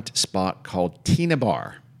beachfront spot called Tina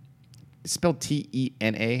Bar. It's spelled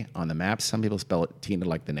T-E-N-A on the map. Some people spell it Tina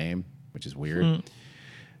like the name, which is weird. A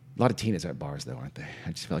lot of Tinas are at bars, though, aren't they?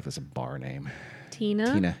 I just feel like that's a bar name.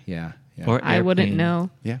 Tina? Tina, yeah. Or I wouldn't airplane. know.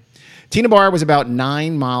 Yeah. Tina Bar was about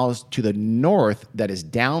 9 miles to the north, that is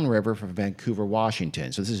downriver from Vancouver,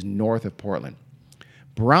 Washington. So this is north of Portland.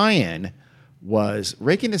 Brian was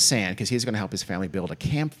raking the sand because he's going to help his family build a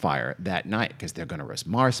campfire that night because they're going to roast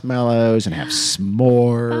marshmallows and have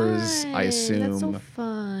s'mores, I assume. That's so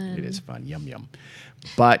fun. It is fun. Yum, yum.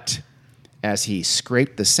 But as he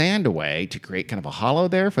scraped the sand away to create kind of a hollow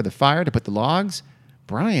there for the fire to put the logs,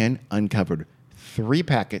 Brian uncovered 3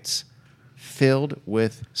 packets filled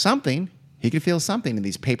with something. He could feel something in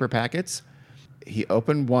these paper packets. He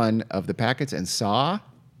opened one of the packets and saw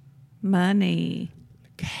Money.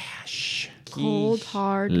 cash. Cold,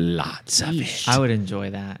 hard. Lots of it. I would enjoy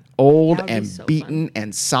that. Old That would be and so beaten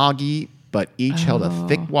and soggy, but each held a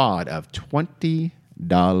thick wad of $20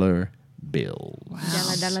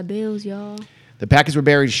 bills. Dollar bills, y'all. The packets were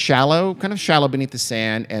buried kind of shallow beneath the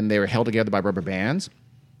sand, and they were held together by rubber bands.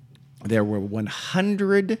 There were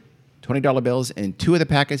 100 $20 bills in 2 of the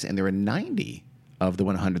packets, and there were 90 of the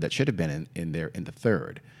 100 that should have been in the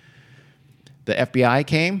third. The FBI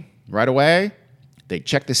came right away. They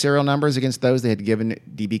checked the serial numbers against those they had given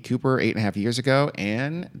D.B. Cooper 8.5 years ago,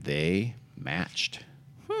 and they matched.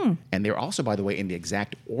 And they were also, by the way, in the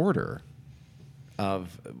exact order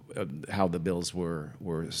of how the bills were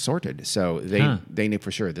sorted. So they knew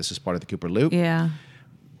for sure this was part of the Cooper loop. Yeah.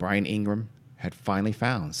 Brian Ingram had finally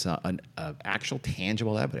found actual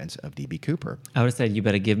tangible evidence of D.B. Cooper. I would have said, you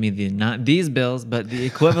better give me not these bills, but the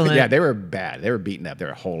equivalent. Yeah, they were bad. They were beaten up. They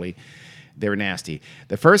were holy. They were nasty.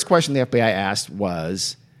 The first question the FBI asked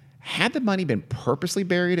was, had the money been purposely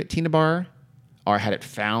buried at Tina Bar, or had it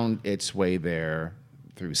found its way there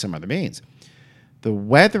through some other means? The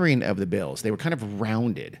weathering of the bills, they were kind of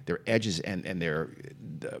rounded. Their edges and they're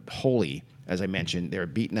holy, as I mentioned, they were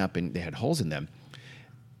beaten up and they had holes in them.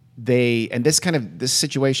 This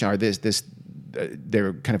situation, or they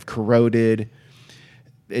were kind of corroded.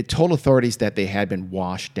 It told authorities that they had been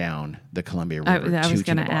washed down the Columbia River. I was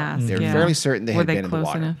going to Tina Bar. ask. They're yeah. fairly certain they Were had they been in the close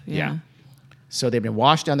water. enough? Yeah. So they've been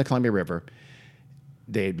washed down the Columbia River.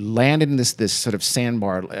 they landed in this sort of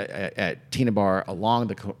sandbar at Tina Bar along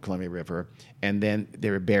the Columbia River, and then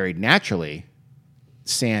they were buried naturally.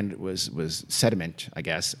 Sand was sediment, I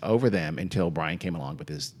guess, over them until Brian came along with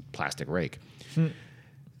his plastic rake.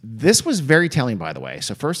 This was very telling, by the way.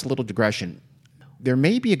 So first, a little digression. There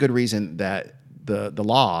may be a good reason that the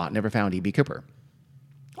law never found E.B. Cooper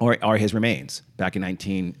or his remains back in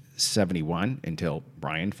 1971 until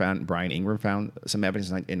Brian Ingram found some evidence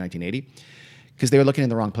in 1980, because they were looking in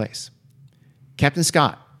the wrong place. Captain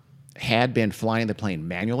Scott had been flying the plane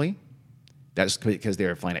manually. That's because they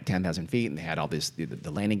were flying at 10,000 feet and they had all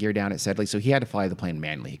the landing gear down at Sedley. So he had to fly the plane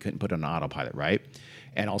manually. He couldn't put it on autopilot, right?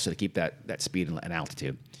 And also to keep that speed and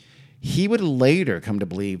altitude. He would later come to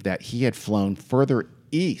believe that he had flown further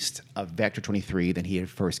east of Vector 23 than he had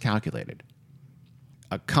first calculated.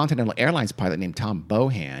 A Continental Airlines pilot named Tom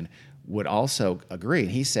Bohan would also agree.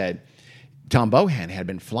 He said Tom Bohan had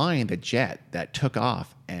been flying the jet that took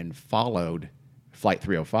off and followed Flight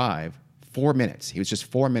 305 4 minutes. He was just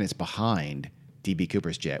 4 minutes behind D.B.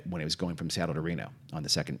 Cooper's jet when it was going from Seattle to Reno on the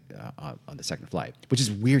second flight, which is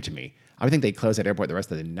weird to me. I would think they'd close that airport the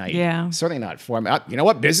rest of the night. Yeah. Certainly not 4 minutes. You know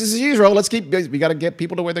what? Business as usual. We got to get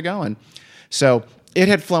people to where they're going. So he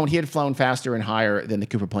had flown faster and higher than the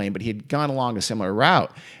Cooper plane, but he had gone along a similar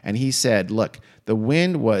route. And he said, look, the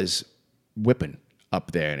wind was whipping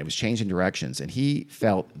up there and it was changing directions. And he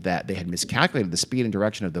felt that they had miscalculated the speed and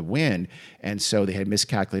direction of the wind. And so they had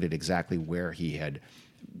miscalculated exactly where he had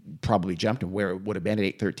probably jumped and where it would have been at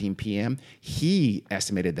 8:13 p.m. He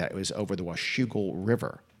estimated that it was over the Washougal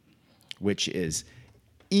River, which is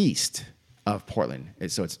east of Portland.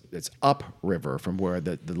 So it's upriver from where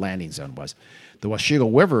the landing zone was. The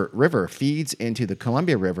Washougal River feeds into the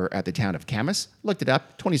Columbia River at the town of Camas. Looked it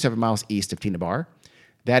up, 27 miles east of Tina Bar.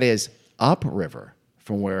 That is upriver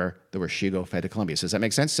from where the Washougal fed to Columbia. So does that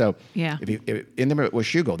make sense? So Yeah. if in the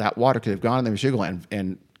Washougal, that water could have gone in the Washougal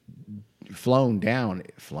and flown down,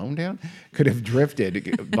 could have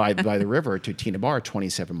drifted by the river to Tina Bar,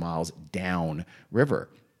 27 miles down river.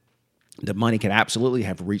 The money could absolutely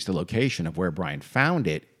have reached the location of where Brian found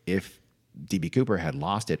it if D.B. Cooper had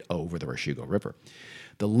lost it over the Washougal River.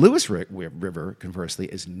 The Lewis River, conversely,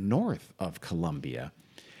 is north of Columbia.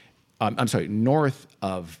 North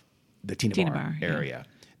of the Tina Bar area. Yeah.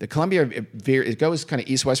 The Columbia, it goes kind of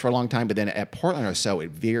east-west for a long time, but then at Portland or so, it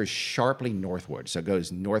veers sharply northward. So it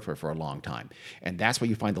goes northward for a long time. And that's where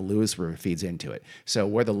you find the Lewis River feeds into it. So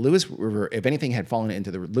where the Lewis River, if anything had fallen into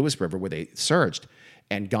the Lewis River where they searched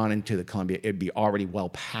and gone into the Columbia, it'd be already well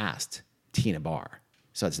past Tina Bar.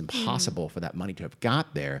 So it's impossible for that money to have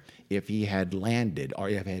got there if he had landed or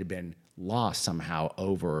if it had been lost somehow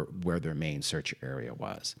over where their main search area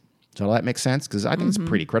was. So that makes sense? Because I think it's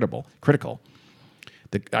pretty critical.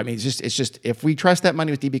 It's just if we trust that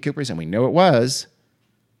money with D.B. Cooper's, and we know it was,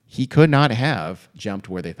 he could not have jumped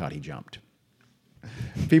where they thought he jumped.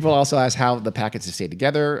 People also ask how the packets have stayed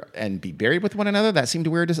together and be buried with one another. That seemed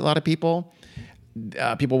weird to a lot of people.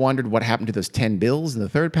 People wondered what happened to those 10 bills in the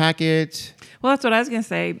third packet. Well, that's what I was going to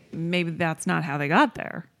say. Maybe that's not how they got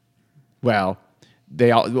there. Well,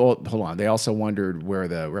 hold on. They also wondered why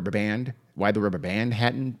the rubber band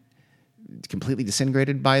hadn't completely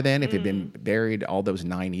disintegrated by then, if it had been buried all those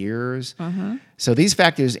 9 years. So these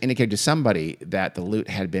factors indicated to somebody that the loot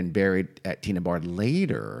had been buried at Tina Bar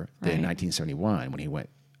later than 1971 when he went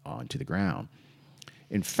onto the ground.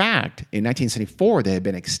 In fact, in 1974, there had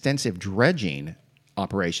been extensive dredging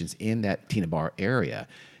operations in that Tina Bar area.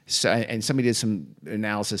 So, and somebody did some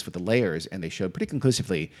analysis with the layers, and they showed pretty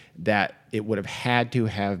conclusively that it would have had to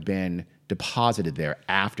have been deposited there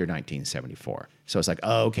after 1974. So it's like,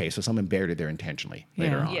 oh, okay, so someone buried it there intentionally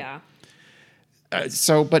later on. Yeah.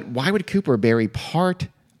 But why would Cooper bury part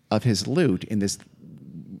of his loot in this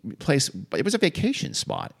place? It was a vacation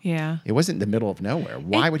spot. Yeah. It wasn't in the middle of nowhere.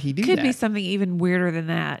 Why would he do that? Could be something even weirder than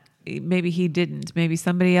that. Maybe he didn't. Maybe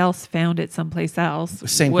somebody else found it someplace else.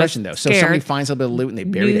 Same was question, though. So scared. somebody finds a little bit of loot and they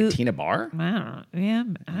bury it at Tina Bar? I don't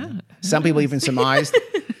know. Yeah. Some people even surmised,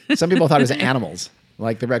 some people thought it was animals.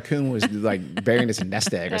 Like the raccoon was like burying its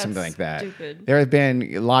nest egg or something like that. Stupid. There have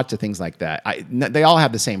been lots of things like that. They all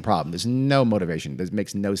have the same problem. There's no motivation. It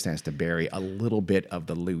makes no sense to bury a little bit of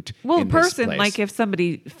the loot. Well, in person, this place. like if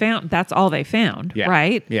somebody found, that's all they found, Yeah.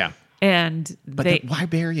 right? Yeah. And But they, then why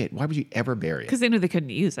bury it? Why would you ever bury it? because they knew they couldn't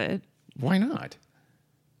use it. Why not?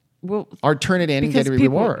 Well, Or turn it in and get a Because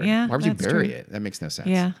people- reward. yeah, Why would you that's bury true. it? That makes no sense.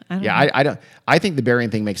 Yeah, I don't know. I don't. I think the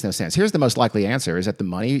burying thing makes no sense. Here's the most likely answer: is that the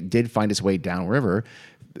money did find its way downriver,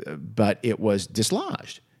 but it was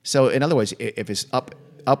dislodged. So, in other words, if it's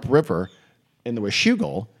upriver in the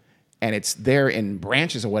Washougal, and it's there in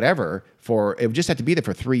branches or whatever it would just have to be there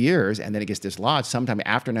for 3 years, and then it gets dislodged sometime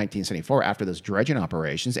after 1974, after those dredging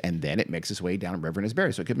operations, and then it makes its way down the river and is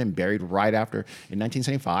buried. So it could have been buried right after in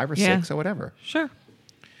 1975 or 6 or whatever. Sure.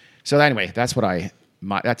 So anyway, that's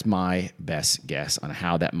my best guess on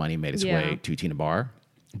how that money made its way to Tina Bar.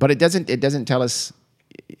 But it doesn't tell us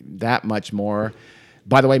that much more.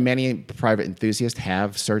 By the way, many private enthusiasts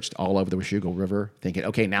have searched all over the Washougal River, thinking,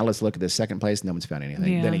 okay, now let's look at the second place. No one's found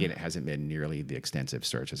anything. Yeah. Then again, it hasn't been nearly the extensive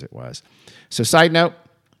search as it was. So side note,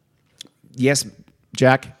 yes,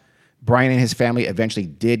 Jack, Brian and his family eventually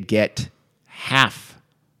did get half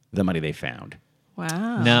the money they found.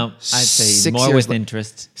 Wow. No, I'd say 6 more years with la-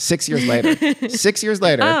 interest. 6 years later. 6 years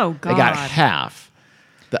later, Oh, they got God. half.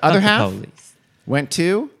 The Fuck other the half police. went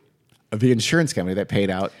to the insurance company that paid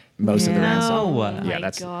out most of the Yeah. ransom. No. Oh Yeah, my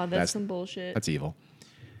that's- God, that's- that's some bullshit. That's evil.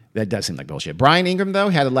 That does seem like bullshit. Brian Ingram, though,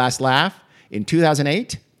 had a last laugh. In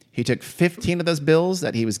 2008, he took 15 of those bills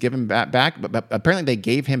that he was given back, but apparently they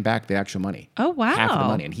gave him back the actual money. Oh, wow. Half of the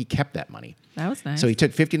money, and he kept that money. That was nice. So he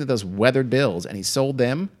took 15 of those weathered bills, and he sold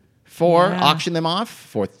them Yeah. auctioned them off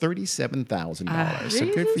for $37,000. So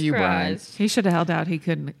good for you, Brian. Christ. He should have held out. He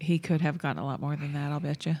could have gotten a lot more than that, I'll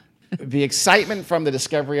bet you. The excitement from the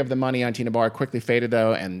discovery of the money on Tina Bar quickly faded,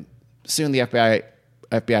 though, and soon the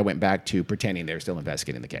FBI went back to pretending they were still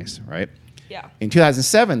investigating the case, right? Yeah. In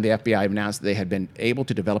 2007, the FBI announced that they had been able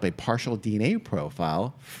to develop a partial DNA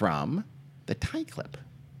profile from the tie clip,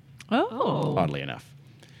 Oh. oddly enough.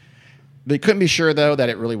 They couldn't be sure, though, that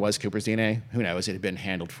it really was Cooper's DNA. Who knows? It had been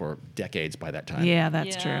handled for decades by that time. Yeah,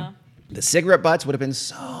 that's Yeah. true. The cigarette butts would have been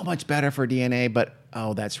so much better for DNA, but,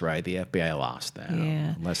 oh, that's right. The FBI lost them.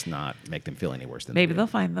 Yeah. Let's not make them feel any worse than Maybe they they'll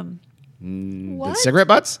do. find them. The What? cigarette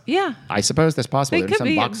butts? Yeah. I suppose that's possible. They They're in could some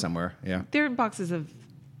be. box somewhere. Yeah. They're in boxes of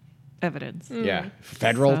evidence. Yeah.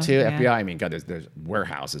 Federal So, too, yeah. FBI. I mean, God, there's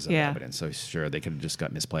warehouses of Yeah. evidence. So sure, they could have just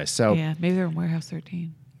got misplaced. So, Yeah, maybe they're in Warehouse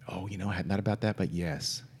 13. oh, you know, I had not about that, but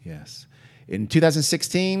yes. In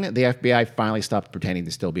 2016, the FBI finally stopped pretending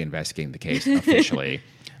to still be investigating the case officially.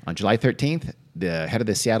 On July 13th, the head of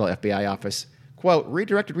the Seattle FBI office, quote,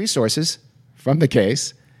 redirected resources from the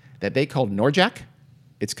case that they called Norjack.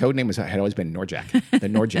 Its code name had always been Norjack, the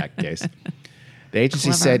Norjack case. The agency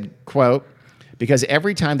Clever. said, quote, because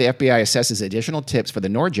every time the FBI assesses additional tips for the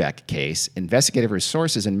Norjack case, investigative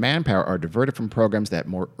resources and manpower are diverted from programs that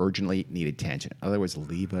more urgently need attention. In other words,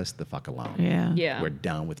 leave us the fuck alone. Yeah. Yeah. We're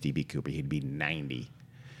done with DB Cooper. He'd be 90.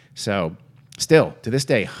 So, still, to this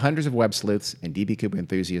day, hundreds of web sleuths and DB Cooper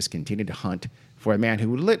enthusiasts continue to hunt for a man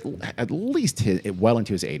who lit at least well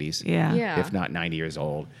into his 80s, Yeah. Yeah. if not 90 years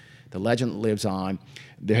old. The legend lives on.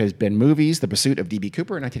 There has been movies, The Pursuit of DB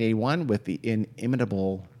Cooper in 1981 with the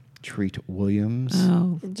inimitable Treat Williams,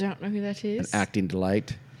 Oh. Don't know who that is. acting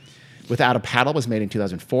delight. Without a Paddle was made in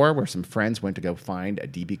 2004, where some friends went to go find a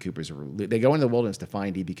DB Cooper's. They go into the wilderness to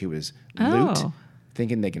find DB Cooper's loot, Oh.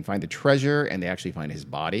 thinking they can find the treasure, and they actually find his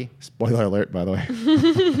body. Spoiler alert, by the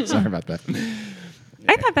way. Sorry about that.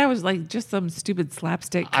 I thought that was like just some stupid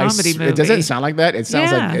slapstick comedy movie. It doesn't sound like that. It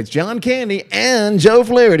sounds Yeah. like it's John Candy and Joe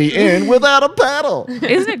Flaherty in Without a Paddle.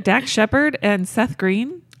 Isn't it Dak Shepard and Seth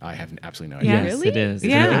Green? I have absolutely no Yeah. idea. Yes, Really? it is.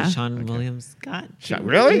 Yeah. Sean Williams Scott.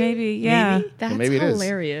 Really? Maybe, yeah. Maybe? That's maybe it is.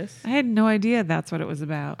 hilarious. I had no idea that's what it was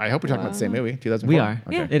about. I hope we're talking about the same movie, 2004. We are.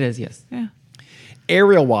 Okay. Yeah. It is, yes. Yeah.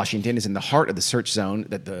 Ariel, Washington is in the heart of the search zone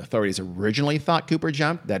that the authorities originally thought Cooper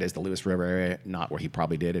jumped. That is the Lewis River area, not where he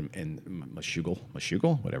probably did in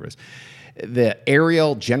Washougal, whatever it is. The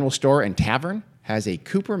Ariel General Store and Tavern has a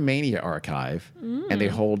Cooper Mania archive, and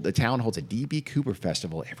the town holds a DB Cooper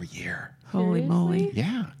festival every year. Holy moly.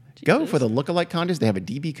 Yeah. Go for the lookalike contest. They have a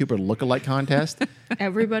DB Cooper lookalike contest.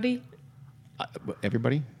 Everybody,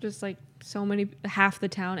 Everybody? just like so many, half the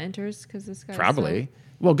town enters because this guy. Probably.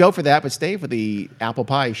 Well, go for that, but stay for the apple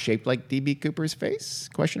pie shaped like DB Cooper's face?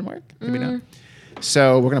 Question mark? Maybe not.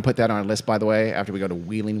 So we're going to put that on our list, by the way, after we go to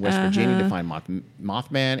Wheeling, West Virginia to find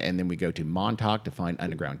Mothman, and then we go to Montauk to find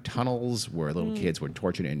underground tunnels where little kids were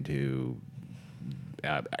tortured into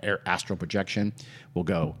astral projection. We'll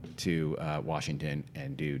go to Washington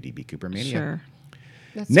and do DB Cooper Mania.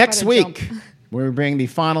 Sure. Next week, when we bring the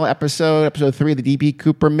final episode 3 of the DB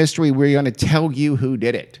Cooper mystery, we're going to tell you who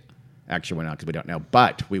did it. Actually, we're not because we don't know,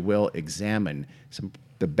 but we will examine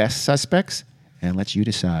the best suspects and let you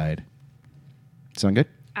decide. Sound good?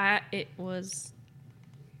 It was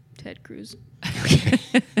Ted Cruz.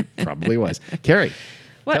 Probably was. Carrie,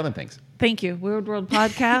 What? tell them things. Thank you. Weird World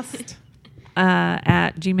Podcast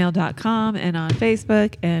at gmail.com and on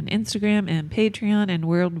Facebook and Instagram and Patreon and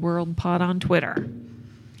Weird World Pod on Twitter.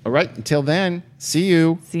 All right, until then, see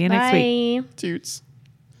you. See you next week. Bye. Toots.